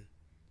position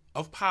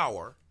of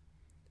power,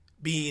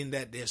 being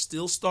that they're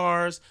still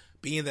stars,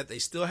 being that they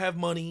still have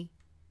money,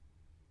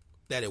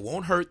 that it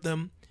won't hurt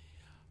them.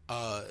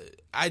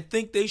 I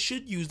think they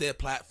should use their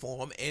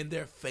platform and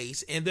their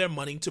face and their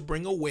money to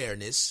bring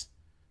awareness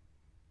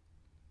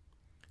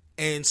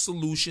and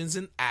solutions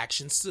and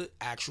actions to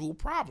actual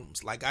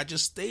problems. Like I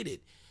just stated,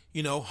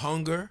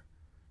 hunger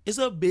is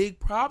a big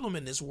problem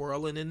in this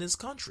world and in this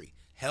country.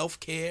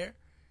 Healthcare.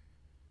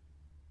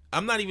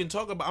 I'm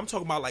talking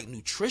about like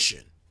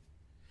nutrition.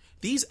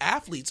 These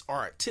athletes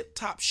are at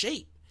tip-top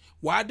shape.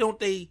 Why don't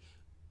they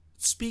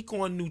speak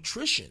on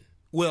nutrition?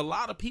 Well, a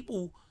lot of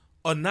people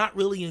are not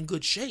really in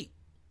good shape.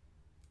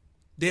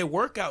 Their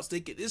workouts,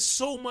 there's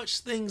so much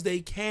things they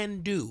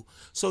can do.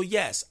 So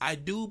yes, I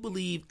do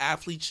believe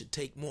athletes should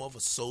take more of a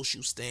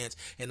social stance.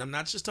 And I'm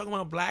not just talking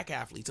about black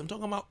athletes. I'm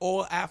talking about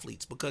all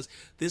athletes, because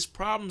there's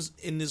problems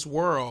in this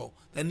world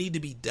that need to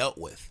be dealt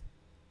with.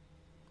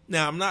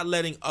 Now, I'm not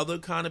letting other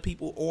kind of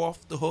people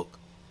off the hook,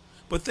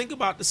 but think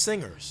about the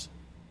singers.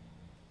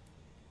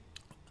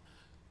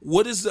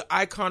 What is the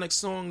iconic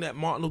song that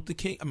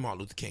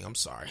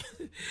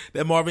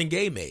that Marvin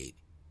Gaye made?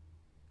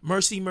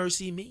 Mercy,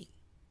 Mercy Me.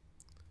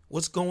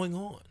 What's going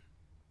on?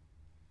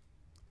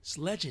 It's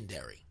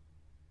legendary.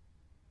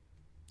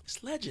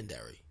 It's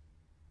legendary.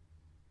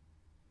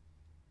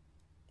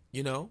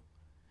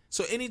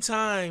 So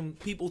anytime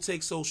people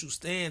take social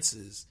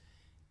stances,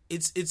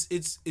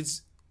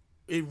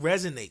 it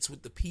resonates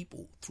with the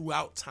people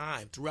throughout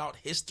time, throughout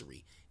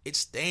history. It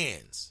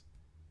stands.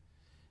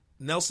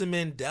 Nelson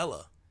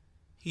Mandela,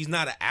 he's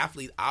not an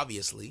athlete,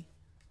 obviously,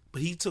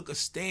 but he took a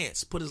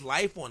stance, put his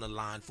life on the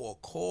line for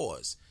a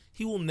cause.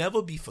 He will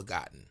never be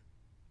forgotten.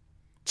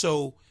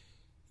 So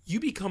you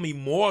become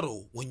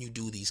immortal when you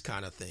do these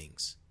kind of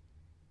things.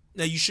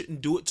 Now, you shouldn't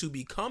do it to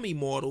become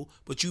immortal,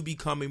 but you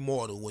become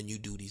immortal when you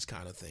do these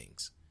kind of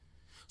things.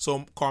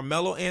 So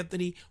Carmelo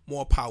Anthony,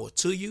 more power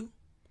to you.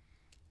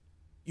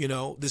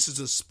 This is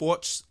a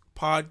sports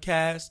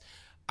podcast.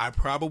 I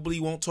probably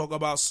won't talk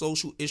about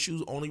social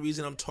issues. Only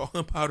reason I'm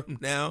talking about them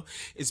now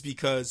is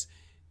because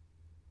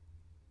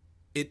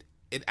it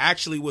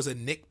actually was a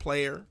Knicks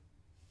player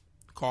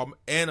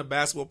and a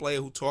basketball player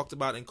who talked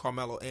about it in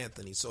Carmelo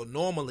Anthony. So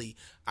normally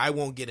I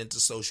won't get into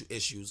social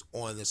issues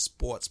on the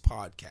sports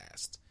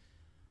podcast.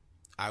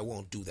 I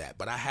won't do that.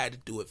 But I had to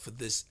do it for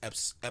this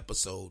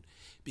episode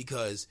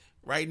because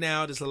right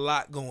now there's a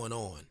lot going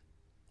on.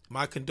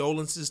 My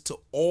condolences to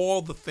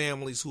all the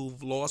families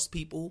who've lost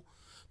people,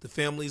 the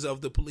families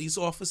of the police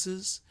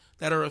officers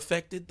that are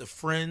affected, the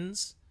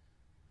friends,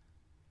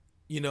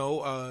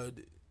 the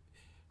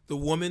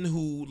woman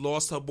who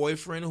lost her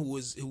boyfriend, who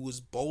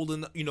was bold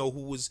enough,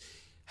 who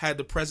had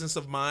the presence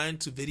of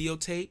mind to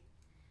videotape.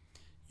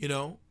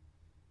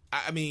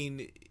 I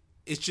mean,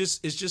 it's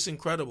just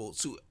incredible.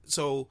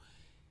 So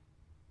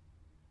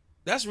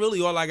that's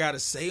really all I got to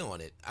say on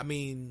it. I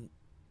mean,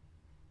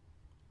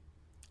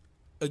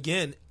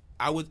 again,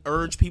 I would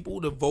urge people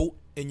to vote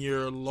in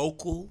your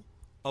local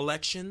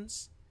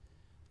elections.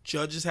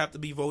 Judges have to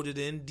be voted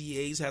in.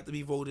 DAs have to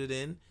be voted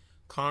in.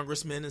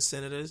 Congressmen and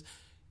senators,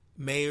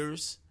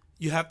 mayors.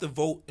 You have to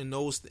vote in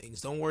those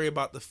things. Don't worry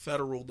about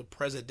the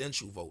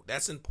presidential vote.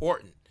 That's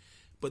important.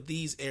 But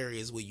these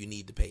areas where you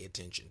need to pay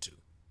attention to.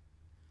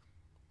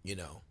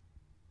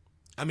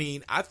 I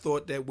mean, I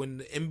thought that when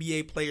the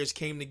NBA players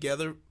came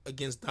together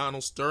against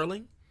Donald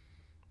Sterling,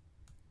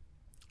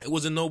 it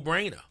was a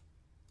no-brainer.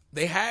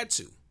 They had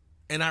to.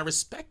 And I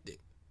respect it.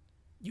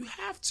 You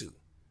have to.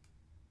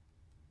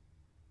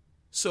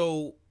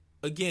 So,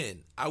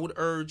 again, I would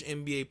urge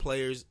NBA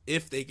players,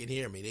 if they can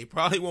hear me, they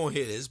probably won't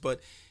hear this,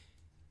 but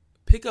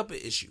pick up an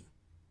issue.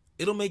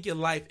 It'll make your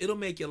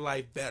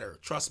life better.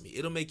 Trust me,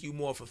 it'll make you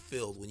more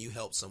fulfilled when you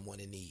help someone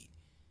in need.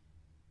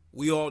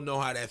 We all know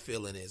how that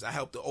feeling is. I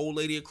helped the old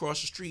lady across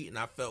the street and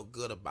I felt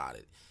good about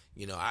it.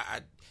 You know,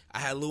 I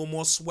had a little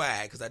more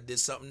swag because I did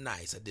something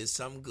nice. I did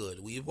something good.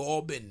 We've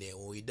all been there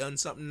when we've done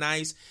something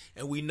nice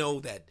and we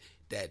know that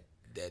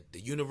the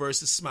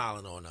universe is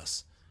smiling on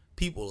us.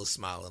 People are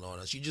smiling on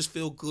us. You just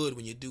feel good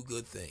when you do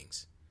good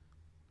things.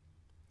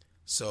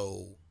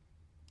 So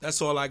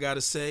that's all I got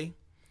to say.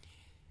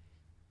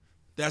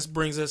 That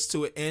brings us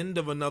to an end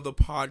of another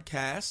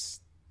podcast.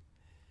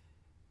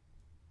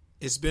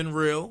 It's been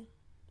real.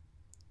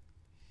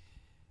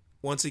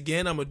 Once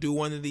again, I'm going to do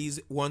one of these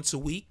once a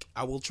week.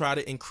 I will try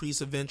to increase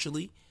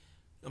eventually.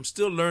 I'm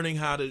still learning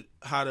how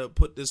to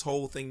put this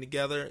whole thing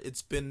together.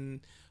 It's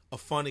been a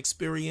fun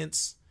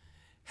experience.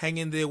 Hang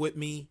in there with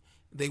me.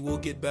 They will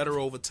get better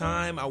over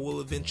time. I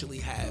will eventually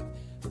have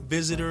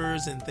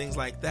visitors and things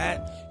like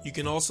that. You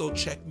can also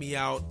check me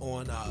out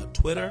on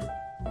Twitter.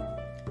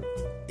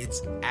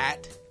 It's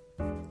at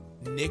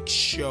Nick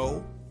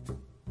Show.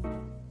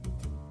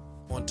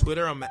 On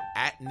Twitter, I'm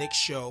at Nick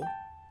Show.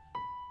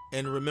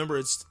 And remember,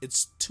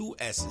 it's 2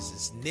 S's.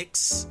 It's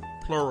Nick's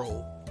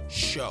plural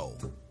show.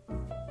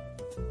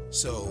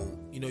 So,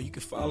 you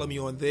can follow me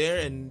on there.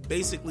 And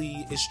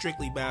basically, it's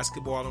strictly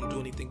basketball. I don't do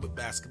anything but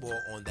basketball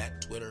on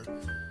that Twitter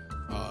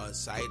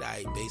site.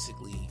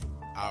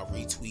 I'll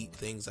retweet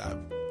things I've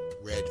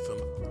read from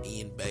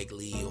Ian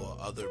Begley or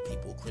other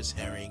people, Chris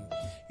Herring.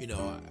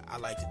 I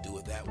like to do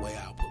it that way.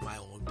 I'll put my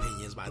own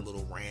opinions, my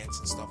little rants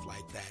and stuff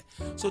like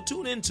that. So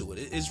tune into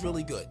it. It's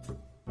really good.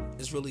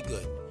 It's really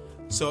good.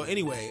 So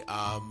anyway,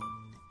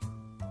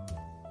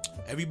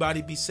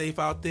 everybody be safe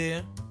out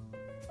there.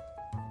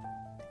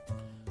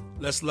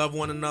 Let's love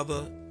one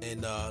another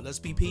and let's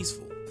be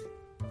peaceful.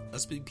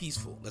 Let's be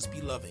peaceful. Let's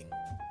be loving.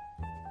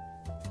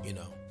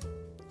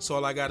 That's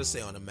all I got to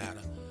say on the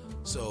matter.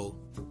 So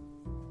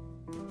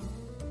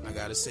I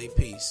got to say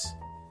peace.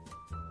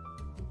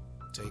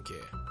 Take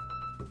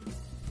care.